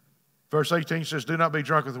 Verse 18 says, do not be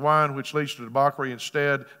drunk with wine, which leads to debauchery.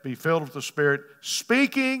 Instead, be filled with the Spirit,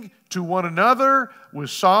 speaking to one another with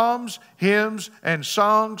psalms, hymns, and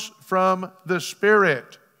songs from the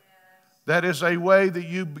Spirit. That is a way that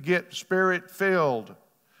you get Spirit-filled,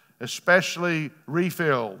 especially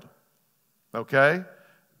refilled. Okay?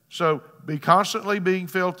 So be constantly being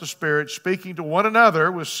filled with the Spirit, speaking to one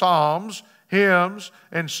another with psalms, hymns,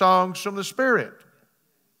 and songs from the Spirit.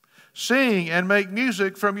 Sing and make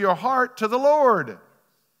music from your heart to the Lord.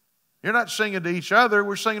 You're not singing to each other,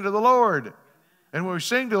 we're singing to the Lord. And when we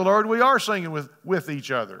sing to the Lord, we are singing with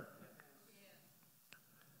each other.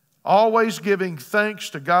 Always giving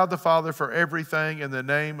thanks to God the Father for everything in the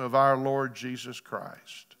name of our Lord Jesus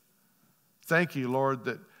Christ. Thank you, Lord,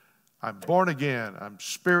 that I'm born again, I'm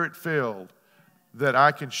Spirit-filled, that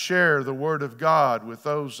I can share the Word of God with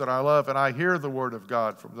those that I love, and I hear the Word of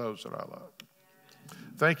God from those that I love.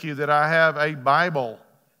 Thank you that I have a Bible.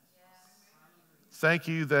 Thank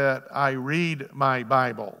you that I read my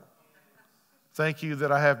Bible. Thank you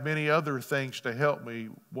that I have many other things to help me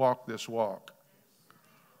walk this walk.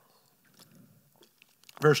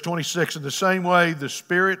 Verse 26, in the same way, the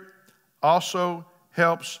Spirit also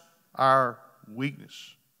helps our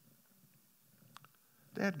weakness.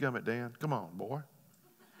 Dadgummit, Dan. Come on, boy.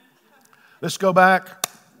 Let's go back.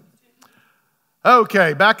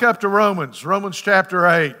 Okay, back up to Romans. Romans chapter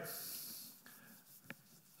 8.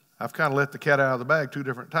 I've kind of let the cat out of the bag 2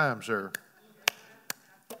 different times there.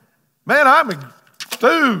 Man, I'm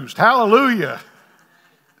enthused. Hallelujah.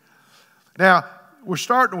 Now, we're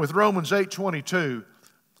starting with Romans 8:22.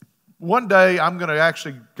 One day, I'm going to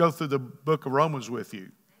actually go through the book of Romans with you.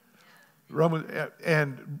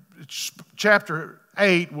 And chapter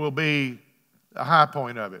 8 will be the high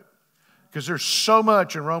point of it. Because there's so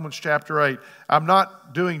much in Romans chapter 8. I'm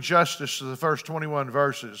not doing justice to the first 21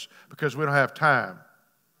 verses because we don't have time.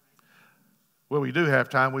 Well, we do have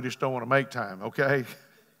time. We just don't want to make time, okay?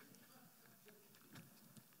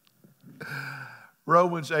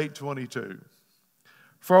 Romans 8:22.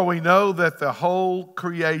 For we know that the whole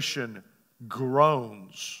creation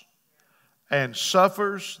groans and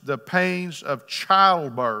suffers the pains of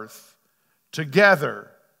childbirth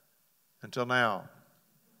together until now.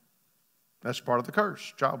 That's part of the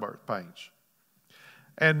curse, childbirth pains.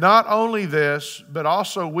 And not only this, but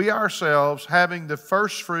also we ourselves, having the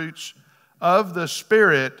first fruits of the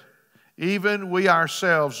Spirit, even we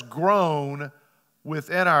ourselves groan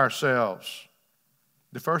within ourselves.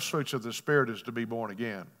 The first fruits of the Spirit is to be born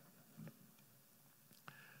again.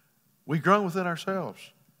 We groan within ourselves,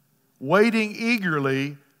 waiting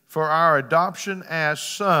eagerly for our adoption as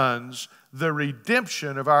sons, the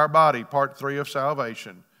redemption of our body. Part 3 of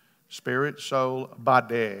salvation. Spirit, soul,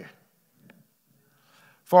 body.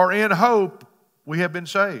 For in hope we have been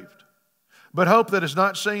saved. But hope that is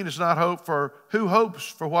not seen is not hope, for who hopes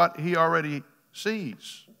for what he already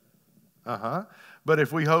sees? But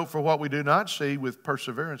if we hope for what we do not see, with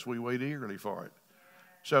perseverance we wait eagerly for it.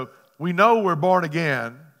 So we know we're born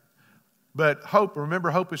again, but hope,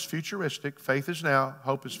 remember, hope is futuristic. Faith is now,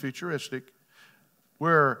 hope is futuristic.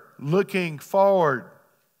 We're looking forward,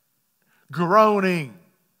 groaning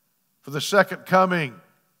for the second coming,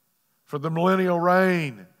 for the millennial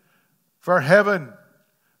reign, for heaven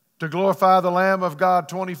to glorify the Lamb of God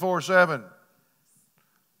 24/7.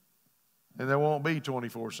 And there won't be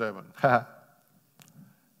 24/7.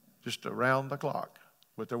 Just around the clock.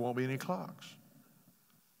 But there won't be any clocks.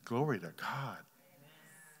 Glory to God.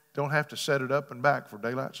 Don't have to set it up and back for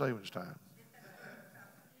daylight savings time.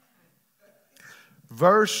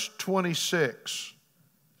 Verse 26.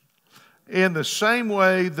 In the same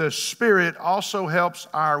way, the Spirit also helps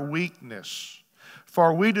our weakness.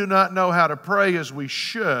 For we do not know how to pray as we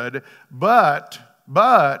should, but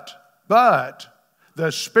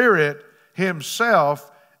the Spirit Himself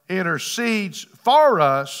intercedes for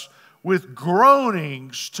us with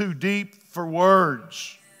groanings too deep for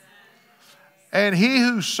words. And He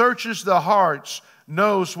who searches the hearts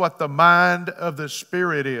knows what the mind of the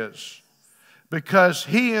Spirit is, because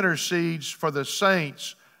He intercedes for the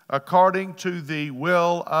saints according to the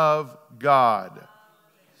will of God.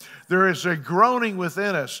 There is a groaning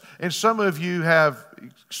within us, and some of you have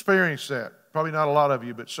experienced that. Probably not a lot of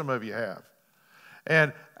you, but some of you have.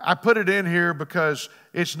 And I put it in here because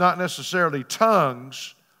it's not necessarily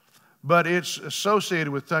tongues, but it's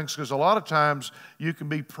associated with tongues, because a lot of times you can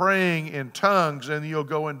be praying in tongues and you'll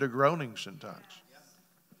go into groanings in tongues.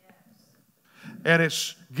 And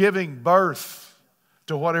it's giving birth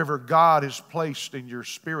to whatever God has placed in your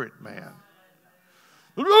spirit, man.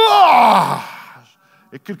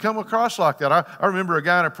 It could come across like that. I remember a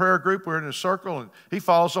guy in a prayer group, we're in a circle, and he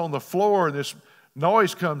falls on the floor and this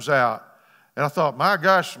noise comes out. And I thought, my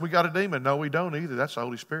gosh, we got a demon. No, we don't either. That's the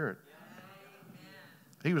Holy Spirit.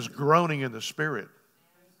 He was groaning in the Spirit.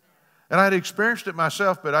 And I had experienced it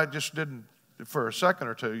myself, but I just didn't for a second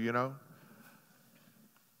or two, you know.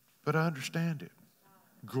 But I understand it.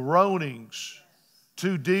 Groanings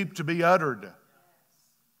too deep to be uttered.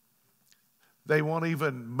 They won't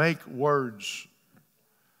even make words.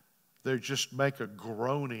 They just make a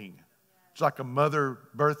groaning. It's like a mother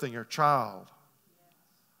birthing her child.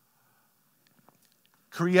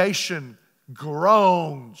 Creation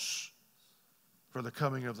groans for the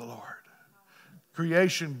coming of the Lord.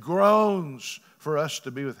 Creation groans for us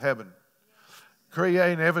to be with heaven.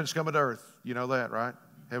 Creating heaven's coming to earth. You know that, right?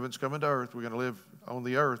 Heaven's coming to earth. We're going to live on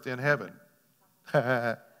the earth in heaven.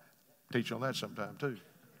 Teach on that sometime too.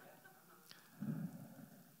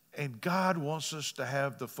 And God wants us to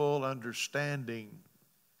have the full understanding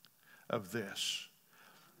of this.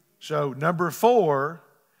 So number 4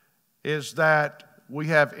 is that we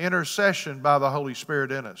have intercession by the Holy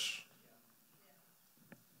Spirit in us.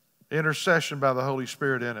 Intercession by the Holy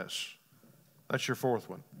Spirit in us. That's your 4th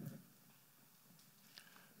one.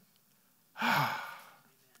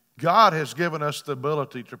 God has given us the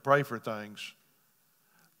ability to pray for things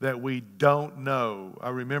that we don't know. I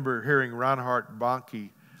remember hearing Reinhard Bonnke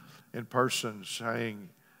in person saying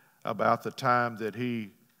about the time that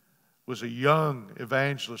he was a young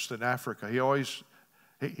evangelist in Africa. He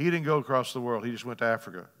didn't go across the world. He just went to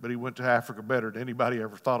Africa. But he went to Africa better than anybody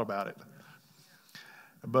ever thought about it.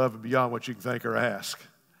 Above and beyond what you can think or ask.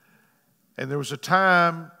 And there was a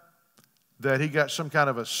time that he got some kind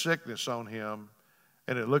of a sickness on him,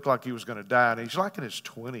 and it looked like he was going to die. And he's like in his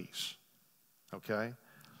 20s, okay?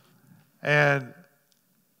 And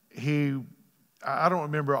I don't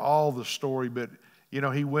remember all the story, but, you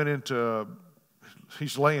know, he's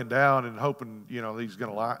laying down and hoping, you know, he's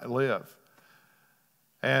going to live.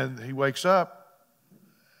 And he wakes up,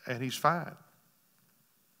 and he's fine.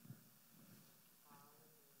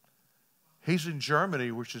 He's in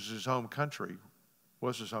Germany, which is his home country.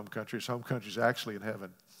 Was his home country. His home country is actually in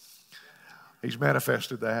heaven. He's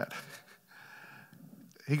manifested that.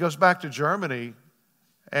 He goes back to Germany,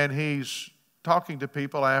 and he's talking to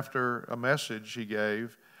people after a message he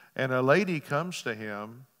gave, and a lady comes to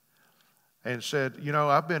him and said, you know,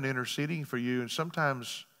 I've been interceding for you, and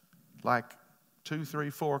sometimes like 2, 3,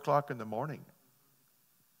 4 o'clock in the morning.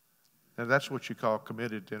 And that's what you call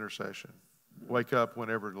committed to intercession. Wake up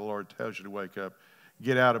whenever the Lord tells you to wake up.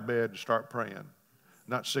 Get out of bed and start praying.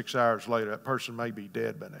 Not 6 hours later, that person may be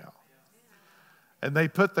dead by now. And they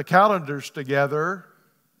put the calendars together,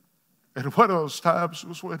 and one of those times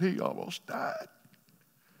was when he almost died.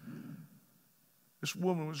 This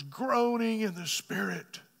woman was groaning in the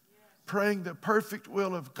Spirit, praying the perfect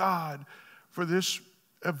will of God for this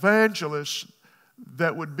evangelist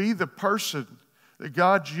that would be the person that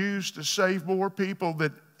God used to save more people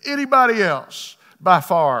than anybody else by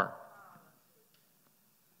far.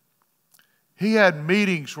 He had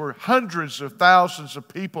meetings where hundreds of thousands of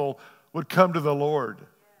people would come to the Lord.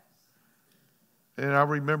 And I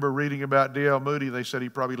remember reading about D.L. Moody. They said he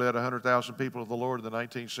probably led 100,000 people to the Lord in the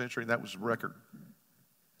 19th century, and that was a record.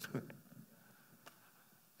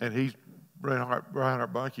 And Reinhard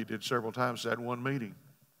Bonnke did several times that one meeting.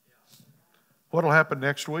 What will happen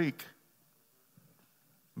next week?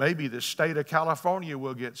 Maybe the state of California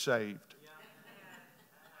will get saved.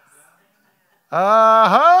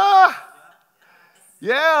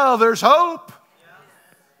 Yeah, there's hope.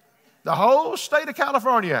 The whole state of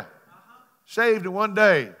California saved in one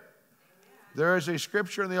day. There is a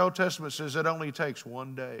scripture in the Old Testament that says it only takes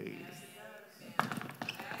one day.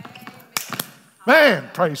 Man,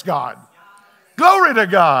 praise God. Glory to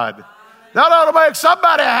God. That ought to make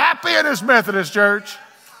somebody happy in this Methodist church.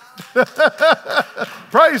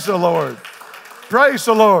 Praise the Lord. Praise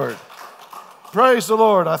the Lord. Praise the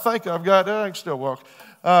Lord. I think I can still walk.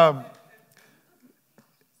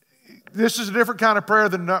 This is a different kind of prayer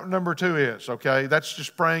than number 2 is, okay? That's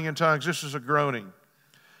just praying in tongues. This is a groaning.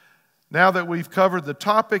 Now that we've covered the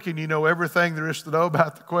topic and you know everything there is to know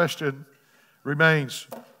about the question, remains,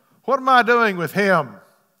 what am I doing with Him?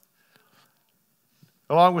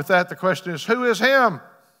 Along with that, the question is, who is Him?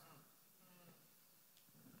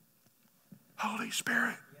 Holy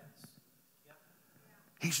Spirit.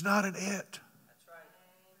 He's not an it.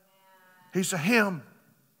 He's a Him.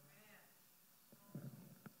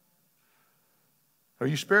 Are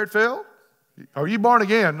you Spirit-filled? Are you born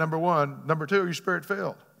again, number 1? Number 2, are you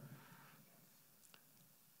Spirit-filled?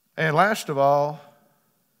 And last of all,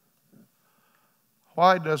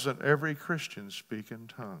 why doesn't every Christian speak in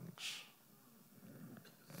tongues?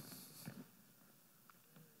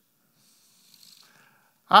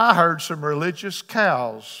 I heard some religious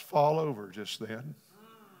cows fall over just then.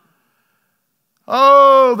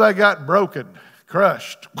 Oh, they got broken,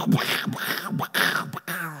 crushed.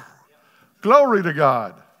 Glory to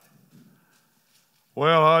God.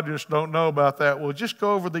 Well, I just don't know about that. Well, just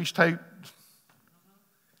go over these tapes.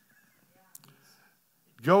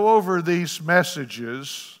 Go over these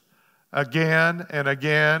messages again and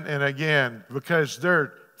again and again because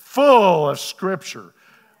they're full of Scripture.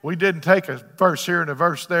 We didn't take a verse here and a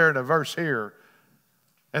verse there and a verse here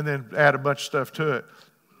and then add a bunch of stuff to it.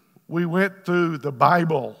 We went through the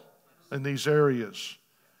Bible in these areas.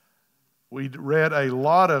 We read a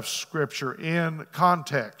lot of Scripture in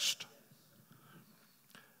context.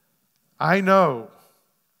 I know,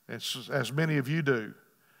 as many of you do,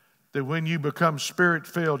 that when you become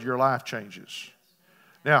Spirit-filled, your life changes.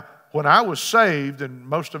 Now, when I was saved, and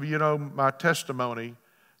most of you know my testimony,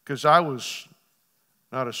 because I was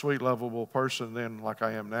not a sweet, lovable person then like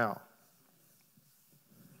I am now.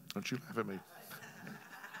 Don't you laugh at me.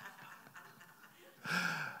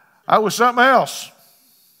 I was something else.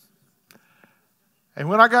 And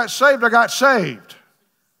when I got saved, I got saved.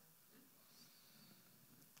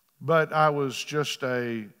 But I was just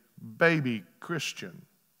a baby Christian.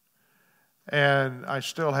 And I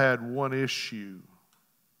still had one issue.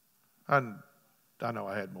 I know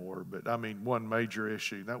I had more, but I mean one major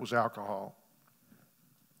issue. And that was alcohol.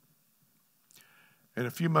 And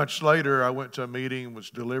a few months later, I went to a meeting and was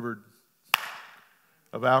delivered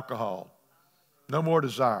of alcohol. No more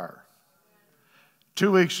desire.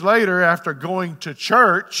 2 weeks later, after going to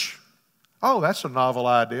church, oh, that's a novel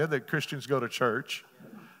idea that Christians go to church.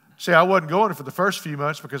 See, I wasn't going for the first few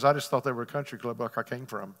months because I just thought they were a country club like I came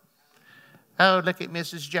from. Oh, look at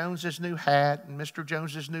Mrs. Jones's new hat and Mr.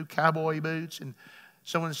 Jones's new cowboy boots and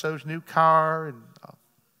so-and-so's new car. And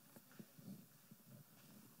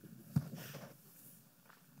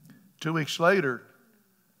 2 weeks later,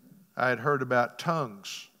 I had heard about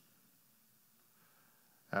tongues.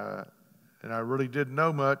 And I really didn't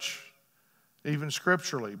know much, even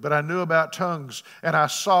scripturally. But I knew about tongues, and I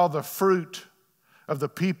saw the fruit of the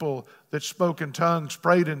people that spoke in tongues,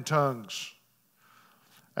 prayed in tongues.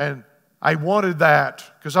 And I wanted that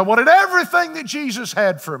because I wanted everything that Jesus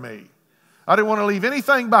had for me. I didn't want to leave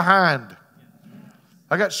anything behind.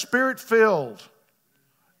 I got Spirit-filled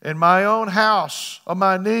in my own house, on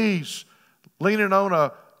my knees, leaning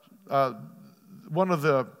on one of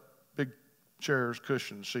the big chairs,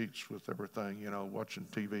 cushion seats with everything, watching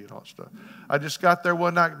TV and all that stuff. I just got there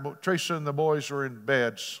one night. Teresa and the boys were in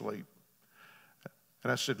bed asleep.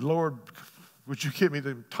 And I said, Lord, would you give me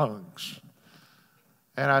them tongues?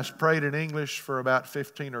 And I prayed in English for about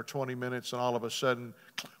 15 or 20 minutes, and all of a sudden,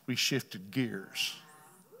 we shifted gears.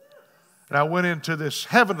 And I went into this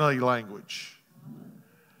heavenly language.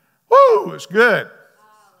 Woo, it's good.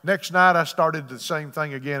 Next night, I started the same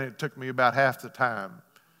thing again. It took me about half the time.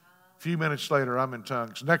 A few minutes later, I'm in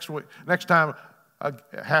tongues. Next time,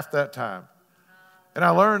 half that time. And I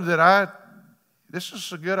learned that this is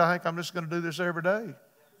so good, I think I'm just going to do this every day.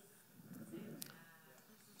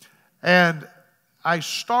 And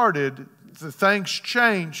the things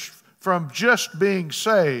changed from just being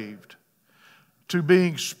saved to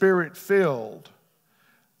being Spirit-filled.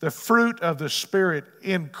 The fruit of the Spirit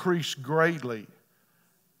increased greatly.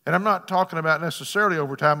 And I'm not talking about necessarily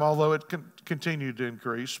over time, although it continued to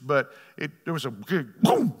increase, but there was a big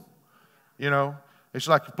boom. It's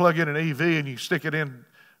like you plug in an EV and you stick it in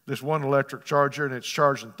this one electric charger and it's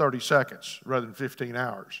charged in 30 seconds rather than 15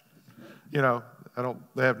 hours. They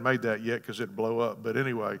haven't made that yet because it'd blow up. But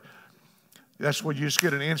anyway, that's when you just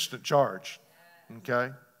get an instant charge. Okay?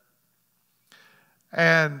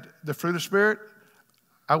 And the fruit of the Spirit,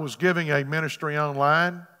 I was giving a ministry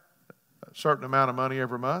online, a certain amount of money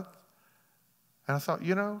every month. And I thought,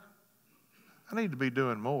 I need to be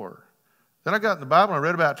doing more. Then I got in the Bible and I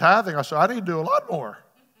read about tithing. I said, I need to do a lot more.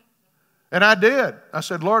 And I did. I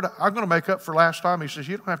said, Lord, I'm going to make up for last time. He says,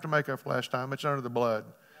 you don't have to make up for last time. It's under the blood.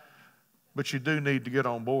 But you do need to get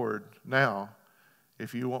on board now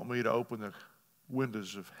if you want me to open the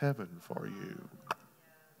windows of heaven for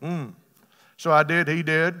you. So I did, he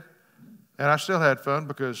did, and I still had fun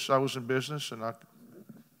because I was in business and I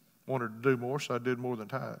wanted to do more, so I did more than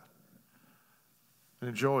tithe. And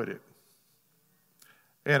enjoyed it.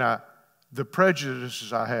 And the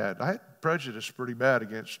prejudices I had prejudice pretty bad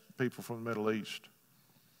against people from the Middle East.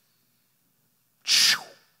 It's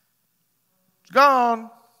gone.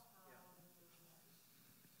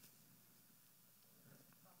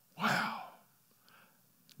 Wow.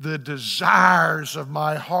 The desires of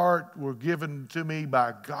my heart were given to me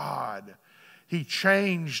by God. He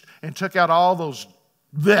changed and took out all those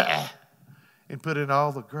bleh and put in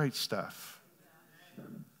all the great stuff.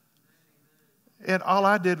 And all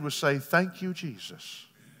I did was say, thank you, Jesus.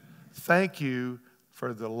 Thank you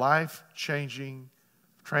for the life-changing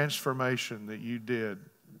transformation that you did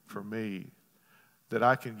for me, that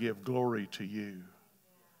I can give glory to you.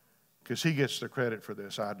 Because he gets the credit for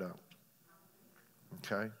this, I don't.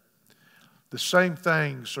 Okay? The same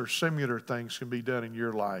things or similar things can be done in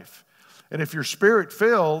your life. And if you're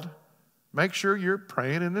Spirit-filled, make sure you're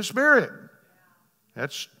praying in the Spirit.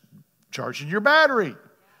 That's charging your battery.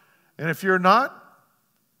 And if you're not,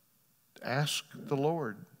 ask the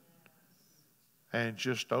Lord. And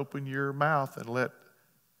just open your mouth and let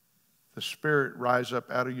the Spirit rise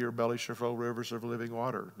up out of your belly shall flow rivers of living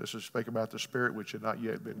water. This is speak about the Spirit which had not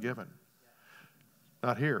yet been given.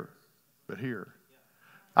 Not here, but here.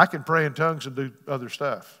 I can pray in tongues and do other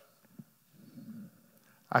stuff.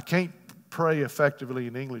 I can't pray effectively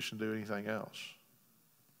in English and do anything else.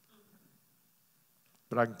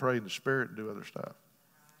 But I can pray in the Spirit and do other stuff.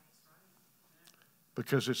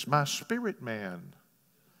 Because it's my spirit man,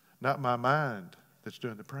 not my mind, that's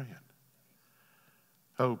doing the praying.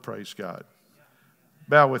 Oh, praise God.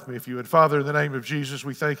 Bow with me if you would. Father, in the name of Jesus,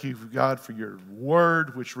 we thank you, God, for your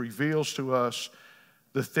word which reveals to us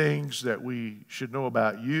the things that we should know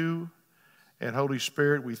about you. And Holy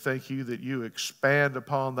Spirit, we thank you that you expand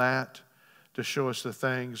upon that to show us the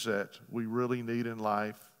things that we really need in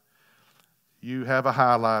life. You have a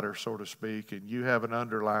highlighter, so to speak, and you have an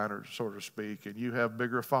underliner, so to speak, and you have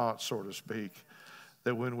bigger fonts, so to speak,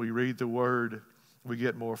 that when we read the word, we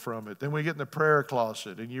get more from it. Then we get in the prayer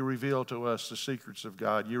closet, and you reveal to us the secrets of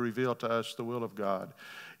God. You reveal to us the will of God.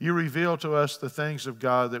 You reveal to us the things of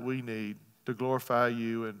God that we need to glorify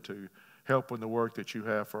you and to help in the work that you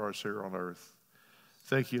have for us here on earth.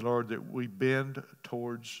 Thank you, Lord, that we bend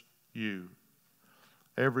towards you.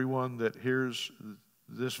 Everyone that hears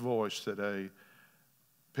this voice today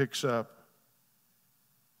picks up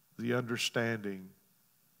the understanding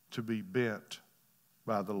to be bent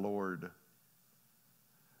by the Lord.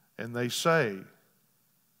 And they say,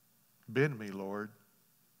 bend me, Lord.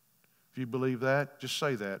 If you believe that, just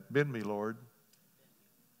say that. Bend me, Lord.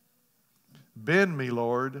 Bend me,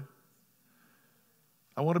 Lord.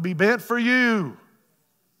 I want to be bent for you.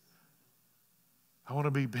 I want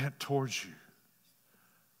to be bent towards you.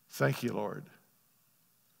 Thank you, Lord.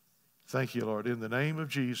 Thank you, Lord. In the name of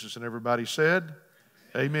Jesus. And everybody said,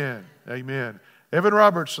 Amen. Amen. Evan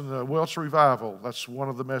Roberts in the Welsh Revival, that's one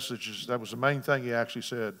of the messages. That was the main thing he actually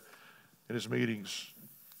said in his meetings.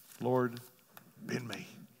 Lord, bend me.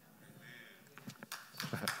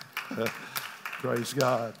 Praise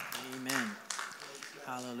God. Amen.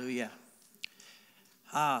 Hallelujah.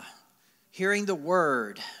 Hearing the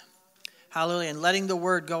word. Hallelujah. And letting the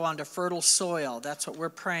word go onto fertile soil. That's what we're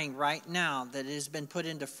praying right now, that it has been put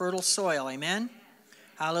into fertile soil. Amen.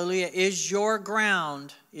 Hallelujah. Is your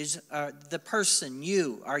ground, is the person,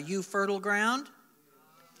 you, are you fertile ground?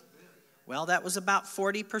 Well, that was about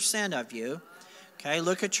 40% of you. Okay,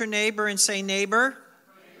 look at your neighbor and say, neighbor,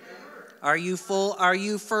 are you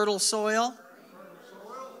fertile soil?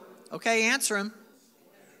 Okay, answer him.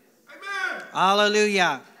 Amen.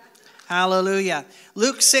 Hallelujah. Hallelujah.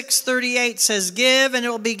 Luke 6:38 says, give and it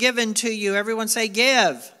will be given to you. Everyone say,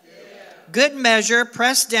 give. Good measure,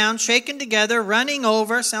 pressed down, shaken together, running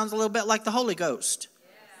over. Sounds a little bit like the Holy Ghost.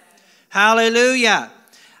 Hallelujah.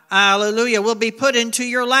 Hallelujah. Will be put into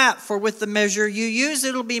your lap, for with the measure you use,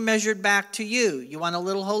 it'll be measured back to you. You want a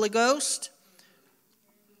little Holy Ghost?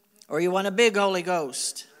 Or you want a big Holy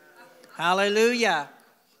Ghost? Hallelujah.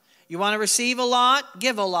 You want to receive a lot?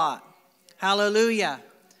 Give a lot. Hallelujah.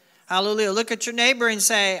 Hallelujah. Look at your neighbor and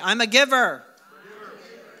say, I'm a giver.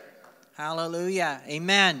 Hallelujah.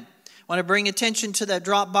 Amen. I want to bring attention to the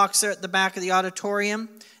drop box there at the back of the auditorium.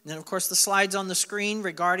 And then, of course, the slides on the screen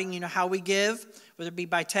regarding, how we give, whether it be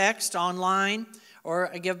by text, online,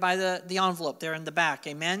 or give by the envelope there in the back.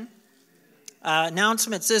 Amen.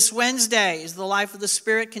 Announcements. This Wednesday is the Life of the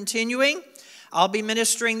Spirit continuing. I'll be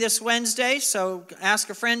ministering this Wednesday, so ask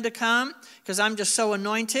a friend to come because I'm just so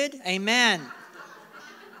anointed. Amen.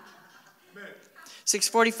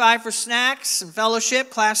 6:45 for snacks and fellowship.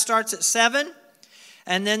 Class starts at 7.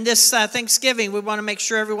 And then this Thanksgiving, we want to make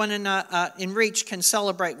sure everyone in reach can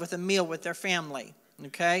celebrate with a meal with their family.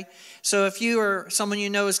 Okay? So if you or someone you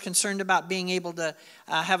know is concerned about being able to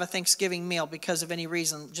have a Thanksgiving meal because of any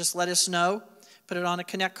reason, just let us know. Put it on a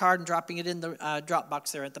Connect card and dropping it in the drop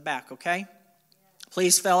box there at the back, okay?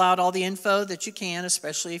 Please fill out all the info that you can,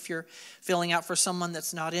 especially if you're filling out for someone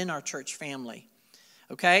that's not in our church family.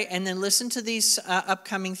 Okay? And then listen to these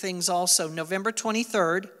upcoming things also. November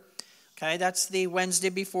 23rd. Okay, that's the Wednesday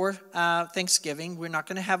before Thanksgiving. We're not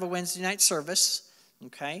going to have a Wednesday night service.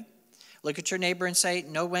 Okay? Look at your neighbor and say,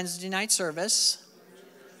 no Wednesday night service.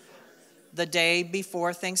 The day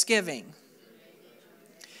before Thanksgiving.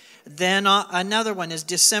 Then another one is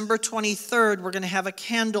December 23rd. We're going to have a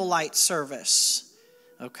candlelight service.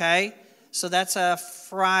 Okay? So that's a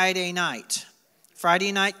Friday night.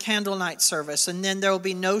 Friday night candle night service. And then there will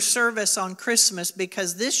be no service on Christmas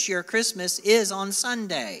because this year Christmas is on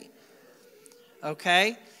Sunday.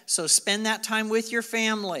 Okay? So spend that time with your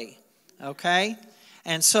family. Okay?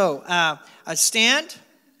 And so, a stand.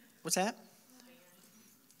 What's that?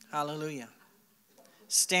 Hallelujah.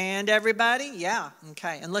 Stand, everybody? Yeah.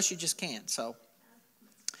 Okay. Unless you just can't. So,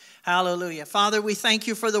 hallelujah. Father, we thank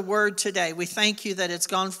you for the word today. We thank you that it's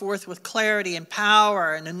gone forth with clarity and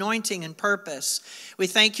power and anointing and purpose. We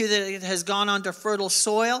thank you that it has gone onto fertile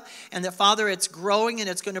soil and that, Father, it's growing and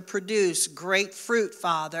it's going to produce great fruit,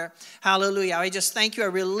 Father. Hallelujah. I just thank you. I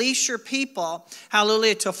release your people,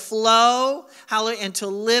 hallelujah, to flow, hallelujah, and to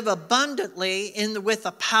live abundantly with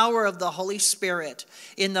the power of the Holy Spirit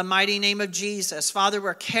in the mighty name of Jesus. Father,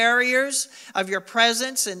 we're carriers of your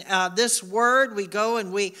presence, and this word, we go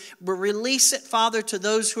and we release it, Father, to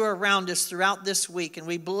those who are around us throughout this week. And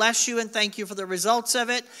we bless you and thank you for the results of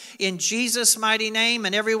it in Jesus' mighty name.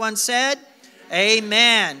 And everyone said,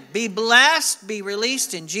 amen. Be blessed, be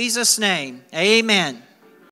released in Jesus' name. Amen.